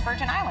in the U.S.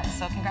 Virgin Islands,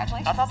 so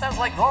congratulations. I thought that was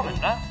like Norman,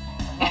 no?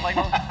 Not like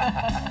Norman.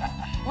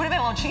 Would have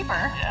been a little cheaper.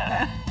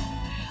 Yeah.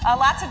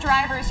 Lots of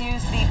drivers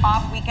used the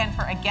off weekend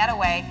for a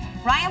getaway.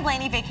 Ryan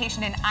Blaney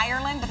vacationed in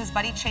Ireland with his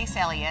buddy Chase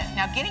Elliott.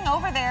 Now, getting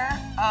over there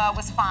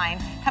was fine.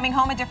 Coming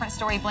home, a different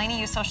story. Blaney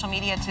used social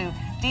media to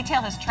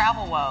detail his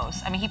travel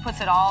woes. I mean, he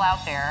puts it all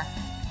out there.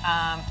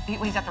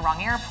 He's at the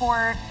wrong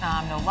airport,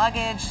 no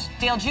luggage.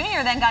 Dale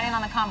Jr. then got in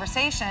on the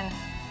conversation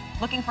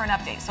looking for an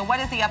update. So what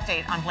is the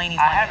update on Blaney's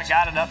luggage? I haven't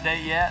got an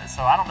update yet,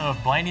 so I don't know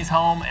if Blaney's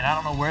home, and I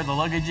don't know where the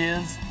luggage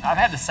is. I've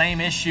had the same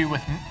issue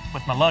with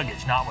my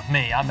luggage, not with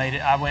me.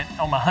 I went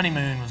on my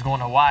honeymoon, was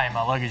going to Hawaii, and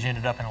my luggage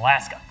ended up in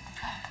Alaska.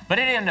 But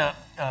it ended up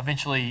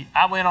eventually,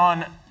 I went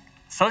on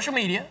social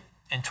media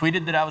and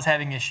tweeted that I was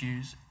having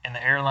issues, and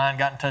the airline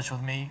got in touch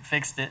with me,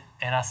 fixed it,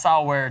 and I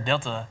saw where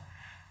Delta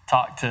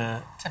talked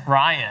to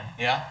Ryan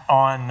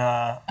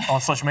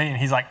on social media, and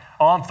he's like,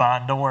 oh, I'm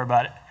fine, don't worry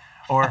about it.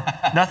 Or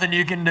nothing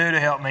you can do to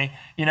help me,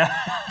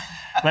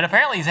 But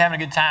apparently he's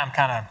having a good time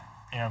kind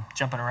of,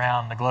 jumping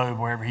around the globe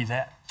wherever he's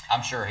at.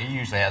 I'm sure he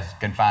usually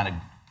can find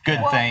a good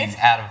thing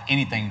out of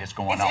anything that's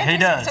going on. He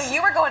does. So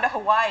you were going to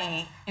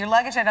Hawaii, your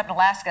luggage ended up in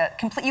Alaska.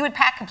 You would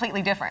pack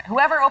completely different.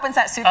 Whoever opens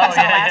that suitcase in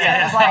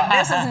Alaska is like,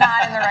 this is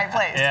not in the right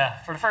place. Yeah,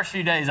 for the first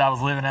few days I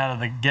was living out of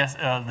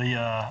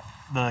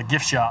the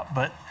gift shop.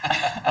 But,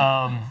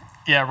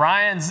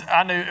 Ryan's,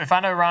 if I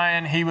know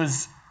Ryan, he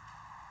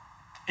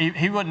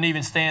wouldn't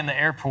even stay in the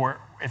airport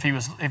if he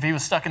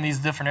was stuck in these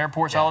different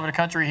airports all over the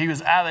country. He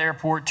was out of the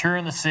airport,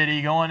 touring the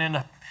city, going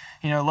into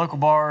local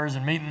bars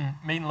and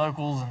meeting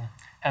locals and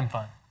having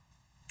fun.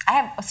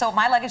 So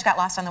my luggage got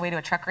lost on the way to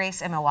a truck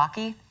race in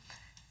Milwaukee,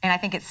 and I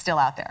think it's still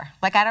out there.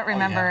 Like, I don't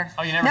remember.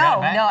 Oh, you never got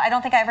it back? No, I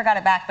don't think I ever got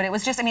it back. But it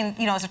was just, it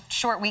was a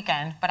short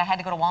weekend, but I had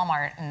to go to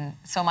Walmart, and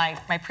so my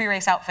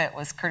pre-race outfit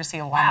was courtesy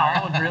of Walmart. Wow,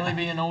 I would really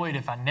be annoyed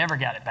if I never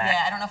got it back.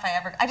 Yeah, I don't know if I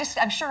ever.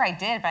 I'm sure I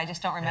did, but I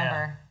just don't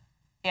remember.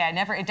 Yeah,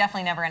 it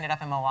definitely never ended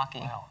up in Milwaukee.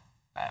 Wow.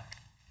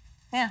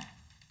 Yeah.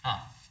 Huh.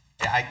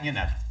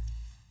 Yeah,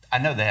 I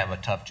know they have a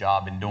tough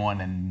job in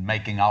doing and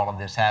making all of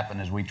this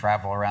happen as we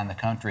travel around the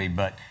country,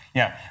 but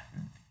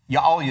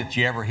all that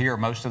you ever hear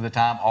most of the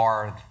time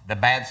are the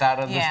bad side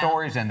of the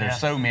stories, and there's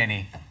so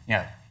many.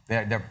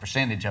 their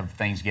percentage of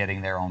things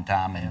getting there on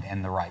time and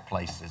in the right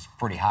place is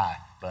pretty high.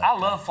 But I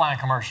love flying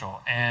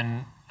commercial,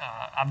 and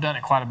I've done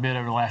it quite a bit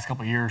over the last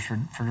couple of years for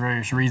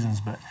various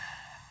reasons. But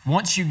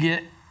once you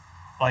get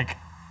like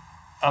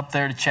up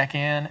there to check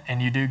in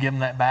and you do give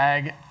them that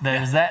bag,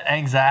 there's that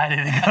anxiety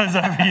that goes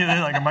over you.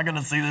 They're like, am I going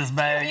to see this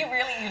bag?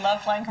 You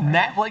love flying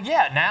commercial?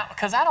 Now,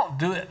 because I don't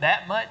do it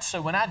that much, so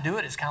when I do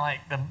it, it's kind of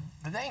like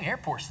the dang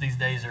airports these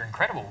days are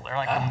incredible. They're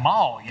like a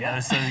mall, you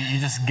know, so you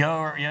just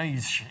go, you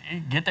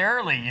get there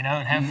early, and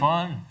have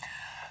fun.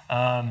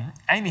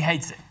 Amy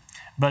hates it.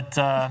 But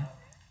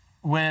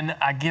when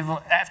I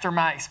after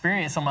my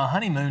experience on my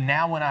honeymoon,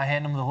 now when I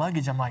hand them the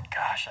luggage, I'm like,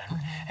 gosh.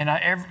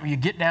 You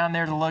get down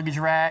there to the luggage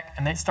rack,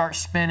 and they start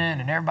spinning,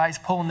 and everybody's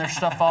pulling their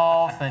stuff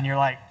off, and you're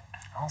like,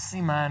 I don't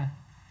see mine.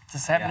 Is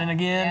this happening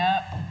again?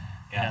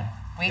 Yeah.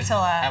 Wait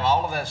till have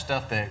all of that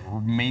stuff that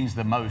means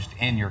the most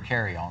in your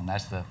carry-on.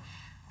 That's the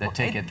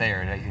ticket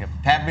there.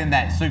 Having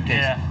that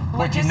suitcase,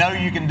 what you know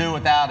you can do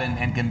without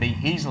and can be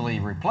easily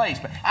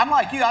replaced. But I'm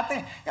like you. I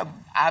think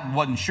I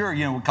wasn't sure,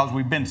 because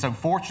we've been so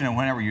fortunate.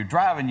 Whenever you're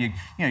driving,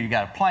 you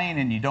got a plane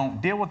and you don't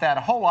deal with that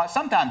a whole lot.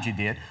 Sometimes you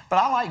did, but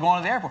I like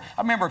going to the airport.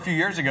 I remember a few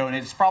years ago, and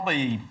it's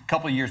probably a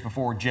couple of years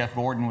before Jeff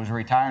Gordon was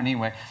retiring.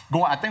 Anyway,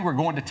 I think we're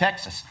going to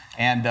Texas,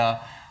 and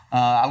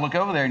I look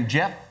over there, and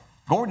Jeff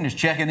Gordon is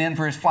checking in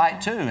for his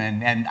flight too,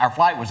 and our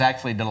flight was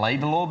actually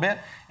delayed a little bit,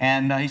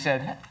 and he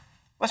said,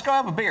 let's go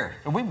have a beer.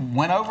 So we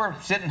went over,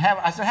 sit and have.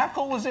 I said, how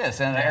cool is this?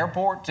 And at the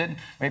airport, a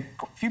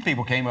few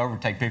people came over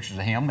to take pictures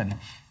of him,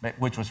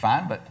 which was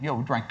fine. But we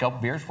drank a couple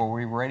beers before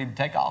we were ready to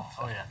take off.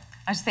 So. Oh yeah.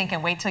 I was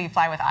thinking, wait till you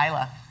fly with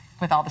Isla,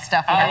 with all the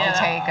stuff we have to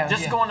take.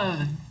 Just going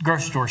to the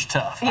grocery store is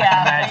tough. I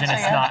can imagine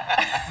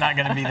it's not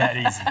going to be that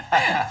easy.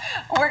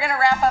 We're going to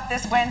wrap up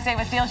this Wednesday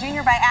with Dale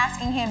Jr. by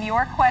asking him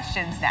your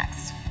questions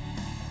next.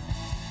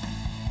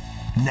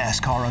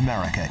 NASCAR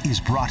America is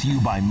brought to you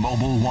by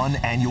Mobil 1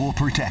 Annual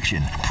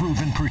Protection.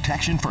 Proven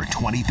protection for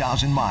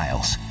 20,000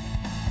 miles.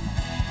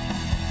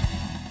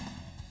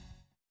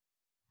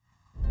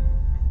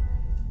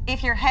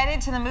 If you're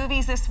headed to the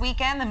movies this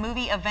weekend, the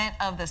movie event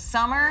of the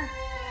summer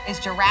is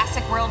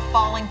Jurassic World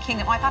Fallen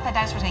Kingdom. Oh, I thought that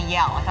dinosaur was going to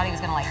yell. I thought he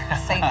was going to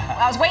say,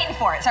 I was waiting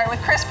for it. Sorry,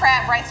 with Chris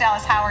Pratt, Bryce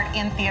Dallas Howard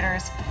in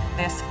theaters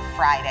this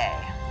Friday.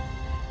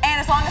 And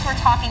as long as we're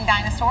talking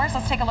dinosaurs,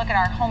 let's take a look at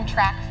our home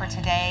track for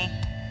today.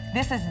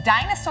 This is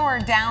Dinosaur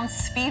Downs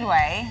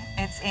Speedway.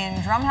 It's in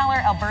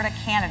Drumheller, Alberta,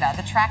 Canada.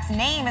 The track's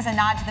name is a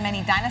nod to the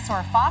many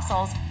dinosaur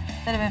fossils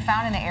that have been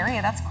found in the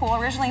area. That's cool.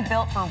 Originally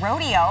built for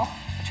rodeo,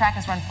 the track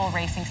has run full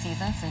racing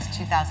seasons since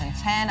 2010.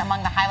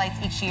 Among the highlights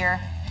each year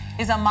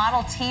is a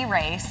Model T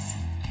race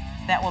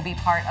that will be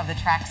part of the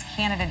track's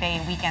Canada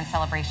Day weekend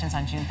celebrations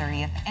on June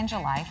 30th and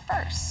July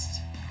 1st.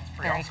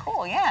 Very awesome.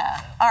 Cool,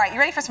 yeah. All right, you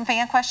ready for some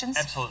fan questions?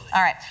 Absolutely.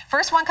 All right,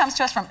 first one comes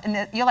to us from,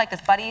 you'll like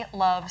this, Buddy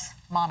Loves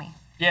Mommy.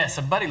 Yeah,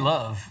 so Buddy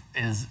Love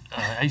is,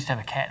 I used to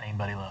have a cat named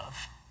Buddy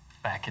Love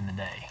back in the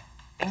day.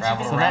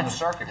 Traveled around the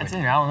circuit with you.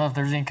 I don't know if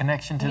there's any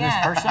connection to this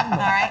person. But.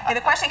 All right.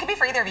 The question could be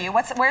for either of you.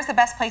 Where's the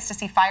best place to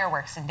see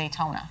fireworks in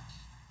Daytona?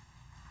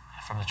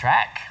 From the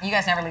track. You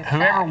guys never leave the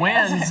Whoever track.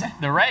 wins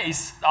the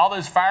race, all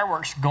those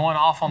fireworks going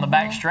off on the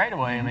back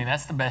straightaway, I mean,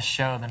 that's the best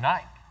show of the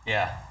night.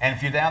 Yeah, and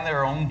if you're down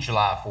there on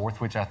July 4th,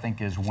 which I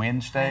think is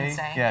Wednesday.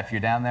 Yeah, if you're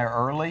down there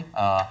early,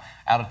 out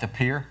at the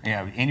pier,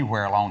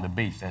 anywhere along the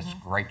beach, that's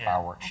great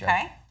fireworks show.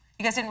 Okay.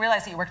 You guys didn't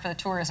realize that you worked for the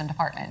tourism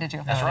department, did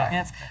you? That's right.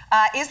 Yes.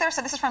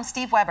 So this is from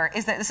Steve Weber.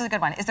 This is a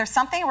good one. Is there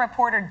something a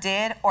reporter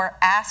did or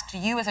asked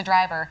you as a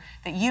driver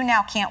that you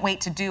now can't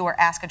wait to do or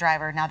ask a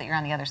driver now that you're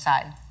on the other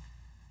side?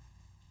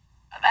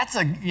 That's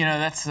a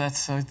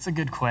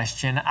good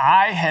question.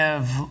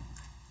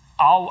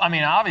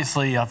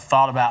 Obviously I've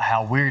thought about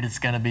how weird it's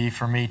going to be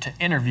for me to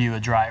interview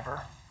a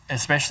driver,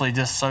 especially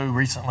just so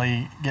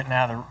recently getting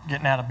out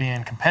of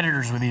being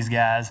competitors with these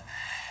guys.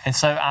 And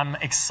so I'm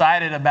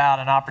excited about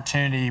an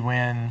opportunity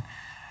when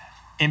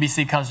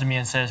NBC comes to me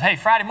and says, hey,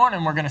 Friday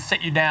morning we're going to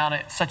sit you down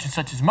at such and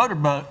such's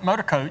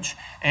motor coach,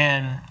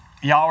 and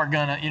y'all are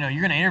going to,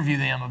 you're going to interview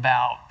them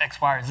about X,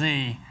 Y, or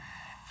Z.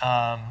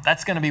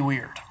 That's going to be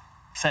weird,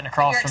 sitting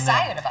across from them. You're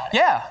excited about it.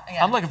 Yeah,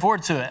 I'm looking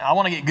forward to it. I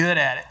want to get good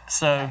at it.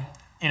 So,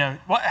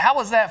 how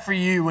was that for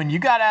you when you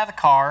got out of the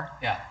car?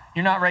 Yeah.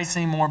 You're not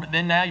racing anymore, but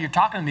then now you're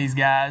talking to these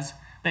guys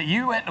that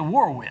you went to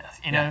war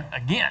with,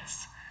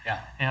 against.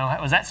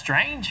 Yeah. Was that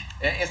strange?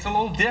 It's a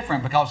little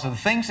different because of the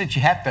things that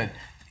you have to,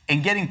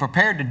 in getting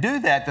prepared to do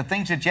that, the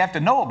things that you have to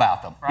know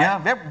about them.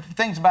 Right. There are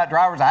things about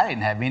drivers I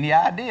didn't have any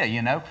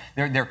idea,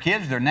 Their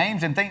kids, their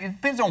names and things. It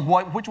depends on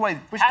which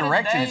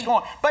direction it's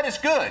going. But it's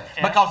good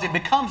because it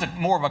becomes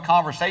more of a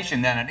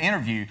conversation than an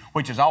interview,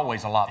 which is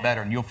always a lot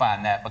better, and you'll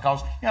find that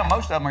because,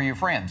 most of them are your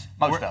friends.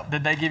 Most of them.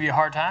 Did they give you a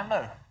hard time,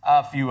 though?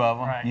 A few of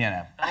them, right.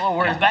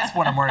 That's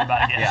what I'm worried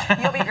about, I guess.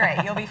 Yeah. You'll be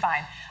great. You'll be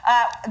fine.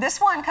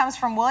 This one comes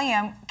from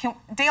William.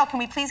 Dale, can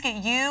we please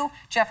get you,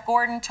 Jeff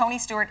Gordon, Tony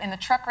Stewart in the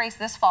truck race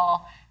this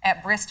fall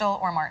at Bristol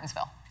or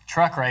Martinsville?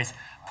 Truck race.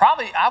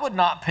 Probably, I would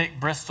not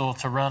pick Bristol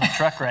to run a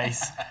truck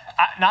race.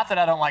 Not that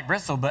I don't like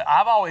Bristol, but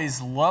I've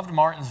always loved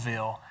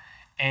Martinsville.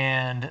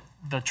 And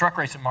the truck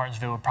race at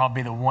Martinsville would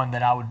probably be the one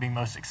that I would be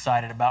most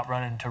excited about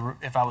running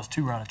if I was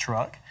to run a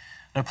truck.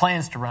 No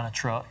plans to run a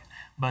truck,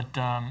 but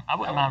I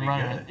wouldn't mind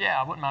running.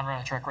 I wouldn't mind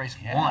running a truck race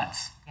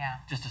once. Yeah.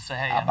 Just to say,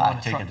 hey, I'll buy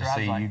a ticket to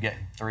see like. you get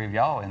 3 of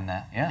y'all in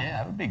that. Yeah,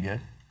 that would be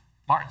good.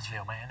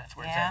 Martinsville, man, that's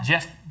where it's at.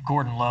 Jeff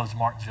Gordon loves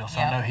Martinsville, so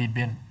I know he'd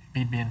be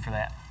in for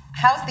that.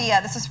 How's the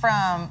this is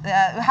from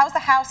how's the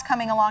house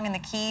coming along in the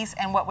Keys,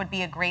 and what would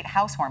be a great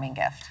housewarming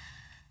gift?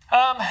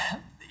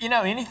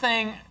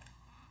 Anything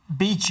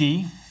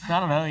beachy. I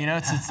don't know.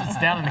 It's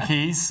down in the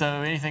Keys,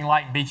 so anything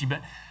light and beachy.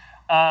 But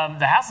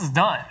the house is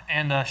done,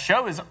 and the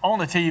show is on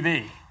the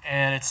TV,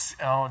 and it's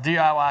a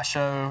DIY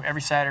show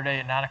every Saturday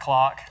at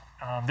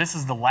 9:00. This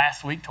is the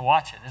last week to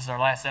watch it. This is our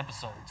last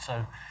episode,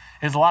 so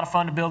it was a lot of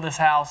fun to build this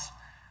house.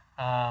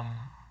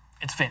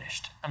 It's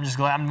finished. I'm just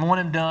glad. I'm one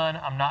and done.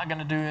 I'm not going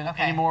to do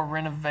any more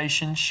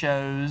renovation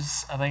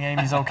shows. I think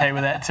Amy's okay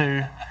with that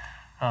too.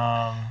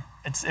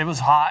 It was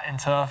hot and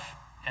tough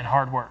and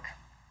hard work.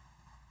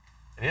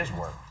 It is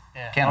work.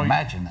 Yeah. Can't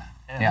imagine that.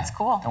 Yeah. That's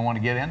cool. I want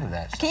to get into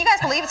that. Can you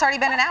guys believe it's already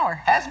been an hour?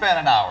 Has been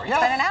an hour. It's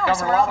been an hour,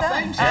 so we're all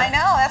done. Things, I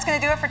know. That's going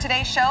to do it for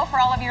today's show. For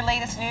all of your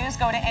latest news,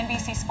 go to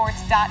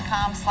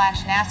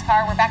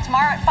NBCSports.com/NASCAR. We're back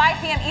tomorrow at 5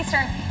 p.m.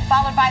 Eastern,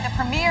 followed by the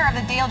premiere of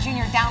the Dale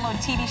Jr.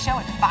 Download TV show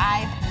at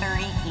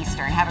 5:30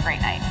 Eastern. Have a great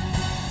night.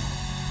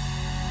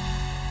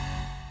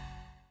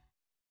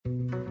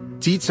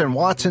 Dietz &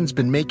 Watson's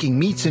been making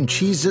meats and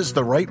cheeses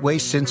the right way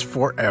since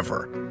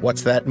forever.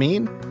 What's that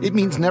mean? It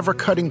means never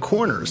cutting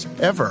corners,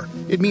 ever.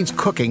 It means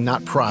cooking,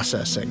 not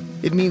processing.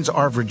 It means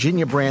our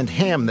Virginia brand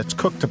ham that's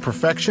cooked to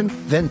perfection,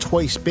 then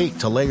twice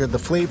baked to layer the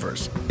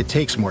flavors. It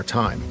takes more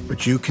time,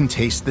 but you can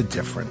taste the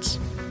difference.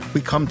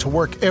 We come to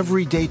work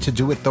every day to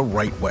do it the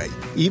right way,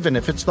 even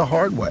if it's the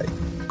hard way.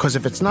 Because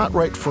if it's not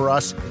right for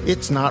us,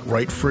 it's not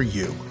right for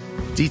you.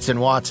 Dietz &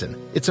 Watson,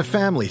 it's a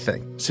family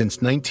thing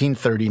since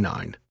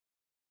 1939.